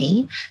transform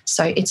me?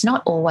 So it's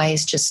not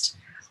always just,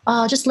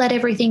 just let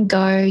everything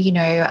go, you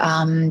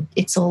know,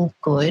 it's all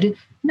good.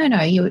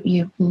 No,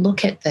 you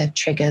look at the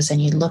triggers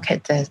and you look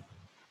at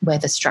where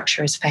the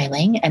structure is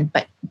failing,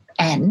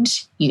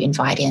 and you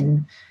invite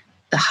in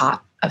the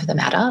heart of the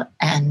matter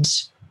and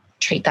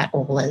treat that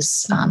all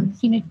as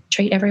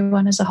treat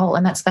everyone as a whole.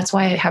 And that's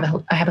why I have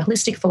a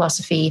holistic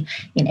philosophy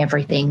in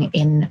everything,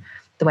 in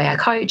the way I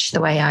coach,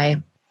 the way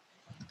I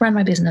run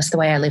my business, the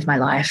way I live my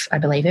life. I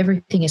believe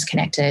everything is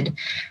connected,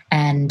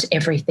 and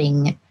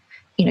everything,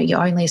 you know,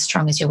 you're only as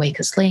strong as your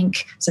weakest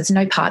link. So there's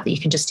no part that you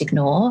can just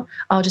ignore.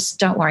 Just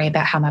don't worry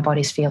about how my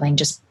body's feeling.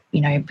 Just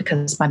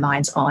because my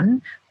mind's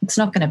on, it's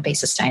not going to be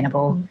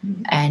sustainable.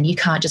 Mm-hmm. And you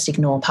can't just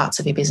ignore parts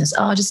of your business.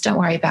 Oh, just don't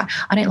worry about,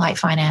 I don't like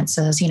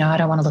finances, I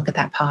don't want to look at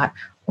that part.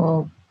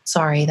 Well,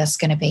 sorry, that's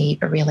going to be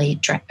a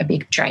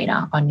big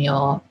drainer on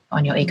your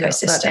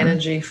ecosystem. That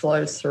energy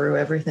flows through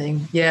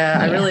everything. Yeah.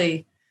 I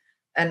really,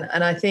 and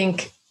I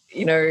think,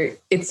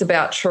 it's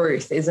about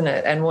truth, isn't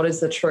it? And what is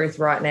the truth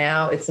right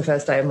now? It's the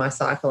first day of my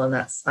cycle, and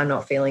I'm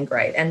not feeling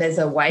great. And there's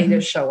a way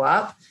to show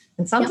up.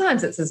 And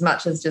sometimes it's as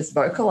much as just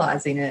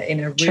vocalizing it in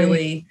a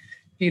really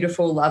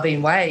beautiful,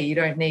 loving way. You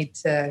don't need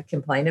to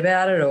complain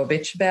about it or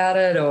bitch about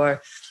it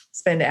or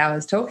spend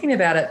hours talking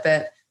about it.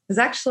 But there's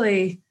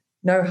actually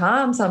no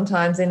harm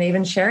sometimes in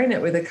even sharing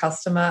it with a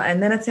customer,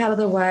 and then it's out of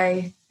the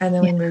way, and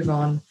then we move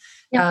on.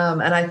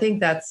 And I think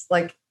that's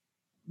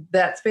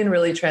been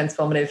really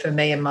transformative for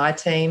me and my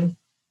team.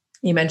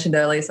 You mentioned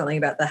earlier something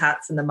about the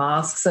hats and the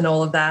masks and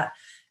all of that.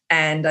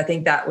 And I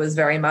think that was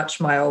very much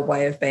my old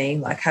way of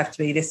being, like, have to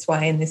be this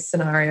way in this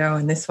scenario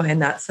and this way in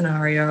that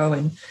scenario,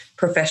 and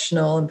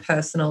professional and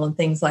personal and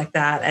things like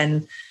that.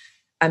 And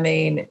I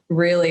mean,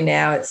 really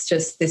now it's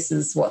just, this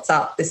is what's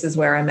up. This is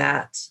where I'm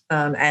at.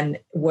 And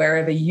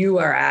wherever you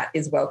are at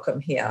is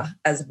welcome here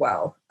as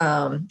well.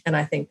 And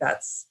I think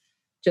that's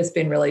just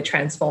been really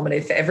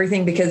transformative for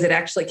everything, because it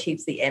actually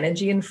keeps the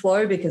energy in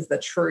flow, because the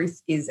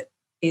truth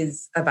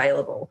is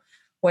available.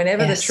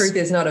 Whenever the truth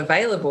is not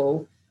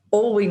available,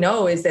 all we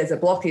know is there's a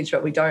blockage,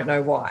 but we don't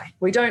know why.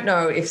 We don't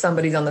know if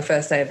somebody's on the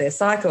first day of their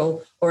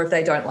cycle, or if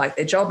they don't like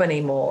their job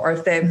anymore, or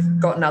if they've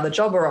got another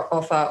job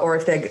offer, or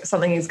if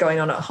something is going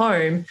on at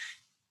home.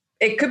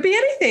 It could be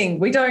anything.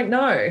 We don't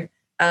know.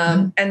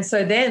 And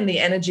so then the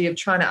energy of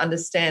trying to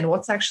understand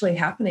what's actually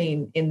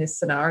happening in this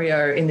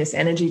scenario, in this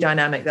energy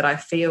dynamic that I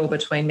feel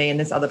between me and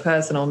this other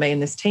person, or me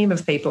and this team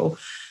of people,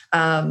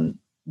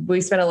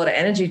 we spend a lot of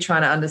energy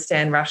trying to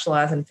understand,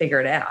 rationalize, and figure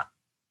it out.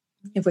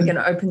 If we can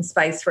open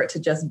space for it to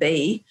just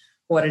be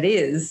what it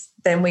is,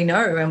 then we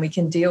know, and we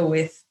can deal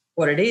with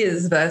what it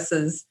is,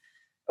 versus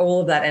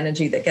all of that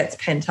energy that gets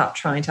pent up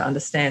trying to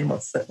understand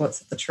what's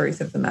the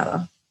truth of the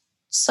matter.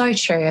 So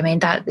true. I mean,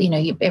 that,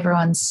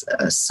 everyone's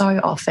so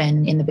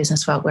often in the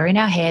business world, we're in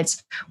our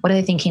heads. What are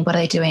they thinking? What are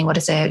they doing? What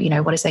is their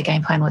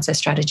game plan? What's their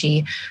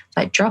strategy?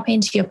 Like, drop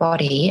into your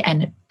body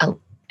and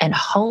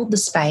hold the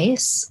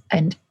space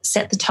and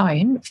set the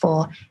tone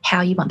for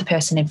how you want the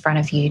person in front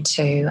of you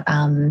to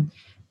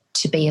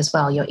be as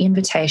well. Your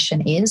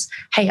invitation is,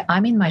 hey,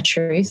 I'm in my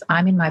truth,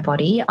 I'm in my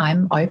body,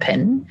 I'm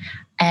open.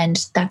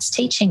 And that's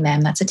teaching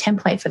them, that's a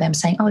template for them,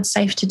 saying, oh, it's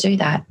safe to do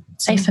that.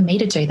 It's safe for me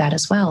to do that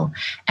as well.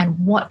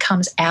 And what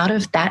comes out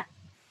of that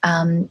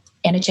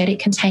energetic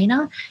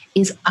container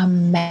is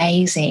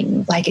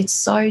amazing. Like, it's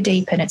so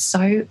deep, and it's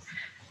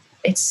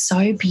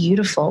so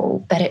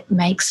beautiful that it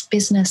makes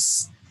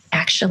business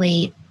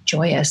actually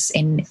joyous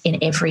in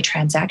every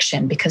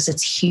transaction, because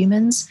it's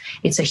humans.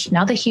 It's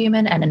another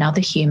human and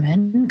another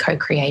human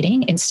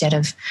co-creating, instead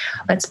of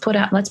let's put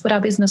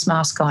our business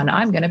mask on.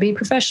 I'm going to be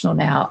professional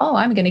now. Oh,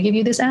 I'm going to give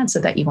you this answer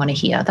that you want to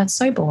hear. That's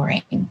so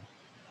boring.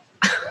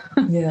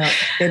 Yeah,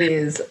 it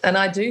is. And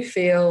I do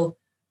feel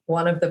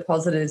one of the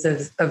positives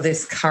of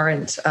this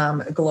current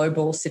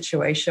global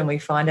situation we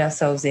find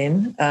ourselves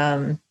in, which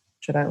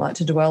I don't like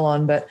to dwell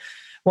on, but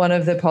one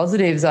of the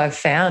positives I've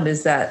found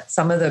is that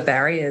some of the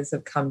barriers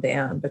have come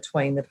down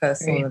between the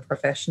personal and the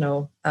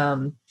professional.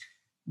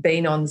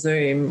 Being on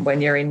Zoom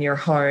when you're in your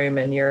home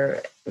and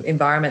your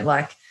environment,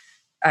 like,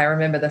 I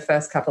remember the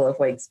first couple of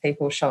weeks,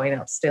 people showing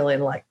up still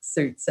in like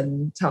suits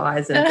and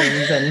ties and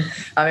things. And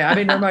I mean, I've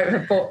been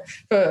remote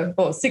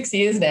for 6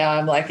 years now.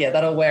 I'm like, yeah,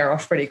 that'll wear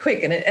off pretty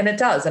quick. And it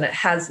does, and it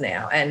has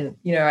now. And,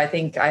 I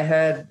think I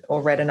heard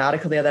or read an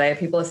article the other day,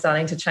 people are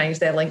starting to change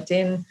their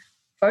LinkedIn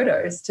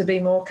photos to be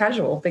more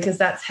casual, because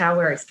that's how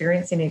we're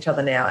experiencing each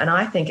other now. And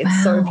I think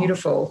it's so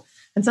beautiful.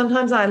 And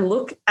sometimes I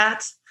look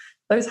at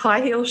those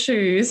high heel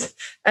shoes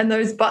and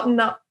those button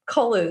up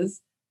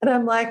collars, and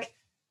I'm like,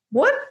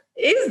 what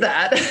is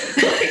that?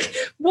 Like,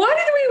 why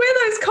did we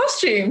wear those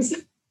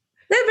costumes?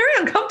 They're very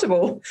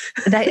uncomfortable.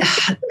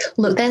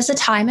 Look, there's a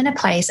time and a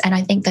place, and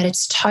I think that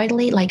it's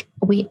totally like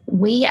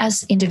we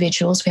as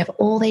individuals, we have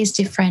all these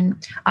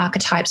different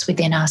archetypes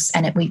within us,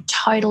 and we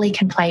totally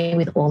can play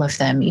with all of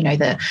them.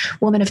 The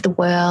woman of the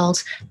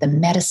world, the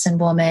medicine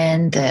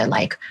woman, the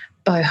like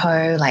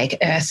boho, like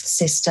earth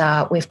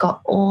sister. We've got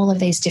all of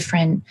these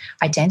different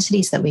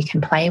identities that we can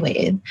play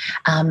with.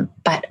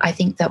 But I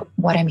think that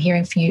what I'm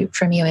hearing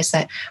from you is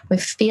that we're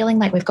feeling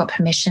like we've got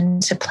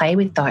permission to play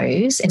with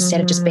those, instead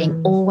of just being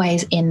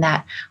always in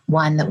that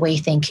one that we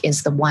think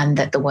is the one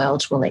that the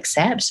world will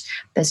accept.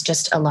 There's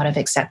just a lot of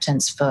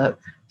acceptance for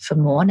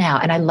more now.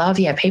 And I love,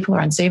 people are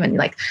on Zoom and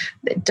like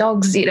the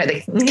dogs, the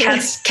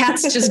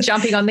cats just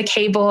jumping on the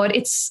keyboard.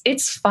 It's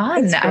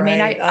fun. It's I mean,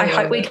 I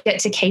hope we get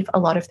to keep a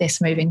lot of this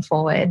moving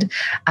forward.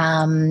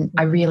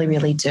 I really,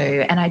 really do.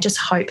 And I just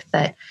hope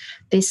that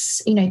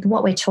this,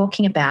 what we're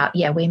talking about,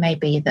 we may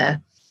be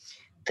the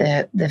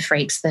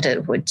freaks that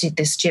did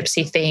this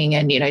gypsy thing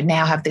and,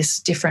 now have this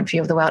different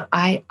view of the world.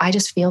 I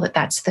just feel that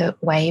that's the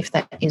wave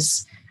that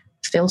is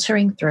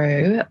filtering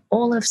through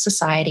all of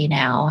society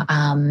now,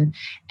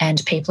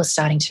 and people are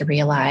starting to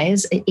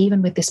realize,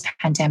 even with this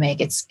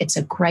pandemic, it's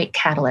a great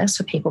catalyst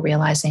for people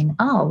realizing,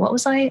 oh, what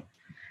was I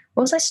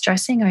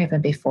stressing over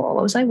before?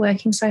 What was I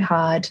working so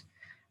hard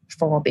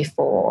for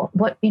before?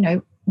 What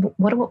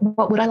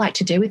would I like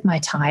to do with my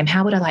time?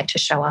 How would I like to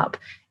show up?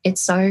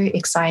 It's so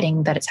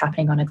exciting that it's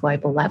happening on a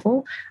global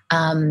level.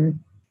 And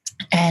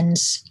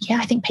yeah,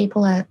 I think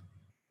people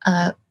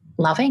are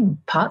loving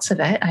parts of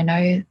it. I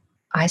know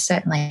I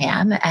certainly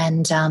am.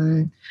 And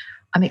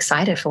I'm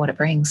excited for what it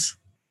brings.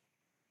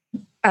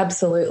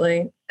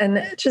 Absolutely.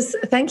 And just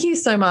thank you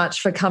so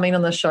much for coming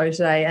on the show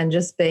today and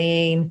just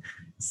being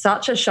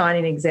such a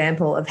shining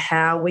example of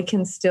how we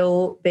can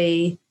still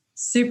be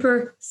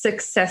super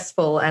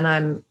successful.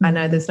 And I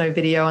know there's no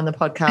video on the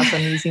podcast,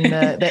 I'm using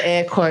the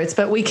air quotes,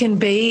 but we can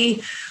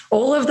be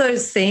all of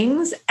those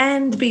things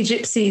and be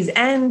gypsies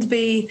and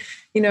be,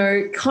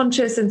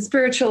 conscious and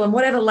spiritual and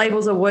whatever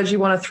labels or words you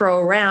want to throw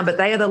around. But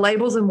they are the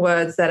labels and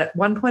words that at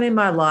one point in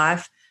my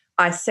life,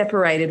 I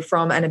separated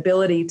from an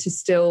ability to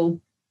still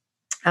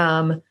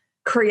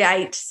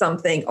create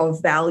something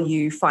of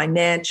value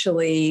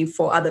financially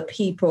for other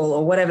people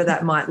or whatever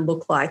that might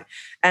look like.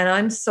 And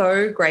I'm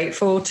so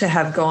grateful to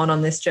have gone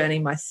on this journey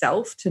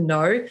myself, to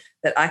know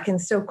that I can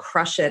still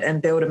crush it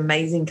and build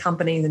amazing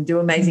companies and do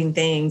amazing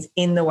things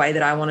in the way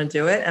that I want to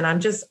do it. And I'm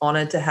just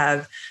honored to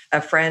have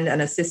a friend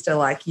and a sister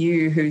like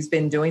you who's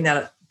been doing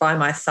that by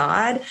my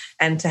side,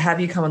 and to have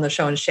you come on the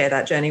show and share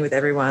that journey with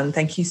everyone.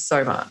 Thank you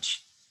so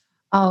much.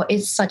 Oh,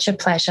 it's such a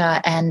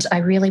pleasure. And I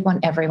really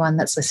want everyone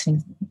that's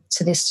listening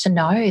to this to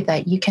know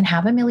that you can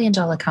have $1 million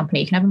company,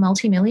 you can have a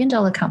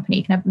multi-million-dollar company,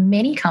 you can have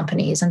many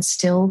companies and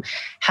still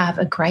have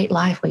a great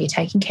life where you're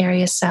taking care of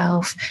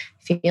yourself,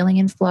 feeling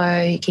in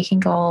flow, you're kicking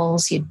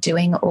goals, you're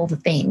doing all the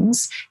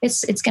things.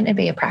 It's going to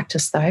be a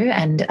practice though.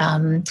 And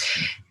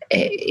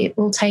it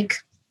will take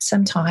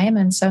some time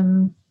and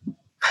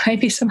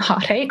maybe some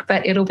heartache,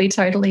 but it'll be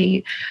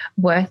totally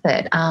worth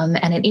it. And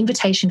an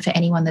invitation for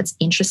anyone that's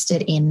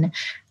interested in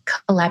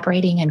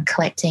collaborating and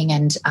collecting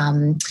and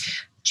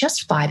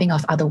just vibing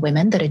off other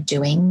women that are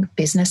doing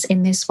business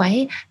in this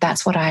way.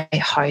 That's what I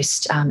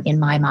host in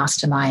my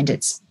mastermind.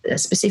 It's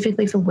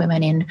specifically for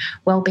women in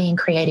wellbeing,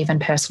 creative and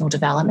personal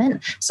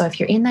development. So if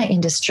you're in that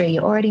industry,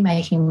 you're already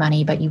making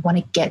money, but you want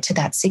to get to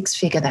that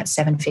 6-figure, that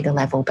 7-figure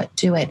level, but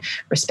do it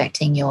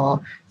respecting your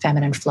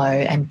feminine flow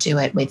and do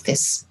it with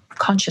this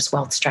conscious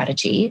wealth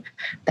strategy,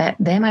 that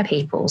they're my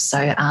people.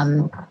 So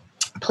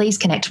please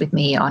connect with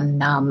me on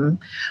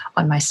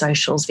my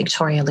socials,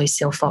 Victoria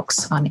Lucille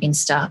Fox on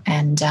Insta,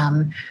 and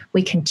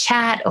we can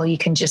chat, or you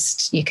can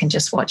just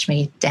watch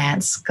me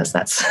dance, because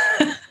that's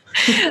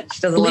She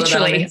does a lot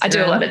literally of that. I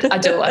do a lot of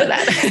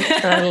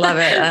that. I love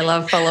it. I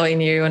love following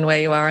you and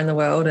where you are in the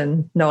world,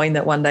 and knowing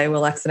that one day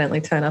we'll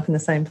accidentally turn up in the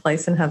same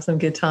place and have some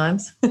good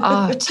times.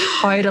 Oh,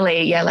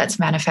 totally. Yeah, let's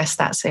manifest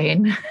that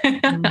soon.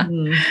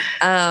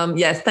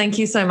 Yes, thank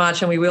you so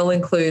much. And we will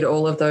include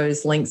all of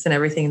those links and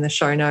everything in the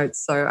show notes.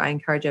 So I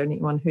encourage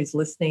anyone who's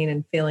listening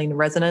and feeling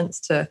resonance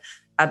to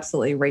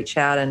absolutely reach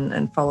out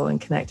and follow and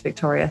connect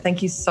Victoria.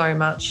 Thank you so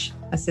much,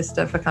 my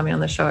sister, for coming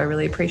on the show. I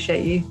really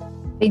appreciate you.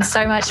 Been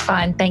so much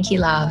fun. Thank you,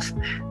 love.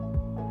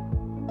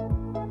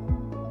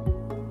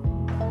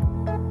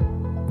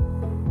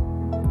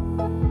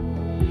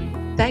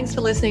 Thanks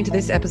for listening to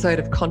this episode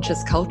of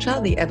Conscious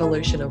Culture, the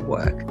evolution of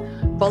work.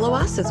 Follow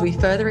us as we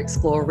further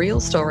explore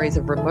real stories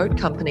of remote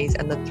companies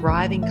and the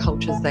thriving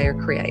cultures they are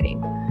creating.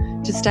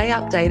 To stay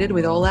updated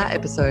with all our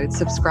episodes,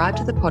 subscribe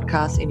to the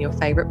podcast in your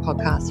favorite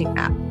podcasting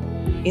app.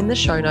 In the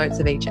show notes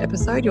of each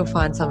episode, you'll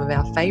find some of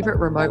our favorite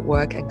remote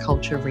work and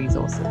culture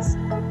resources.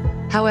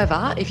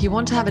 However, if you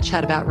want to have a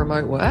chat about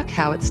remote work,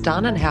 how it's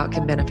done and how it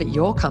can benefit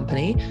your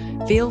company,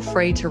 feel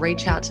free to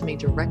reach out to me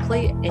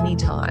directly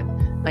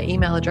anytime. My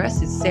email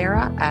address is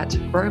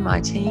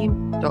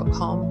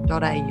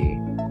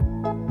sarah@growmyteam.com.au.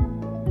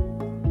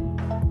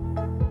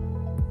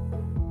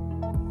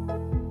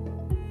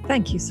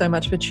 Thank you so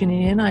much for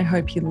tuning in. I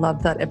hope you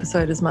loved that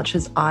episode as much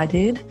as I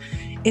did.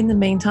 In the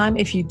meantime,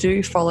 if you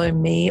do follow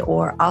me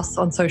or us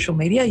on social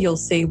media, you'll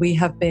see we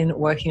have been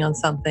working on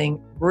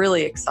something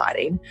really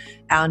exciting.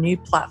 Our new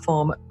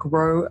platform,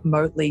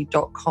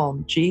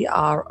 growmotely.com,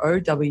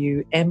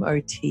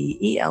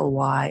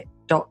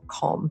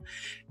 growmotely.com.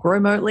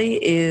 Growmotely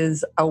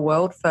is a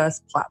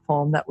world-first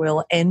platform that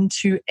will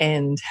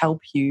end-to-end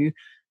help you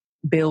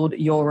build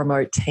your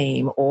remote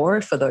team,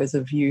 or for those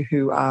of you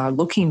who are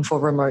looking for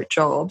remote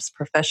jobs,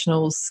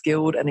 professionals,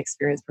 skilled and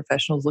experienced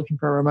professionals looking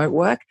for remote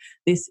work,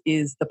 this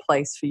is the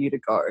place for you to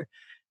go.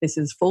 This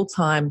is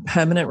full-time,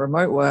 permanent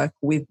remote work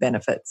with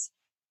benefits.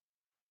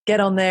 Get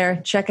on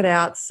there, check it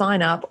out,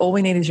 sign up. All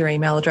we need is your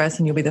email address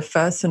and you'll be the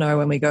first to know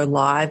when we go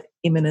live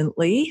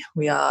imminently.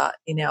 We are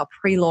in our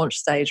pre-launch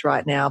stage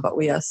right now, but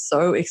we are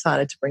so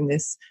excited to bring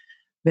this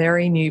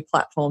very new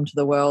platform to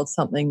the world,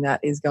 something that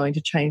is going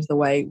to change the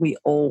way we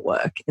all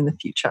work in the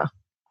future.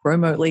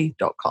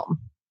 growmotely.com.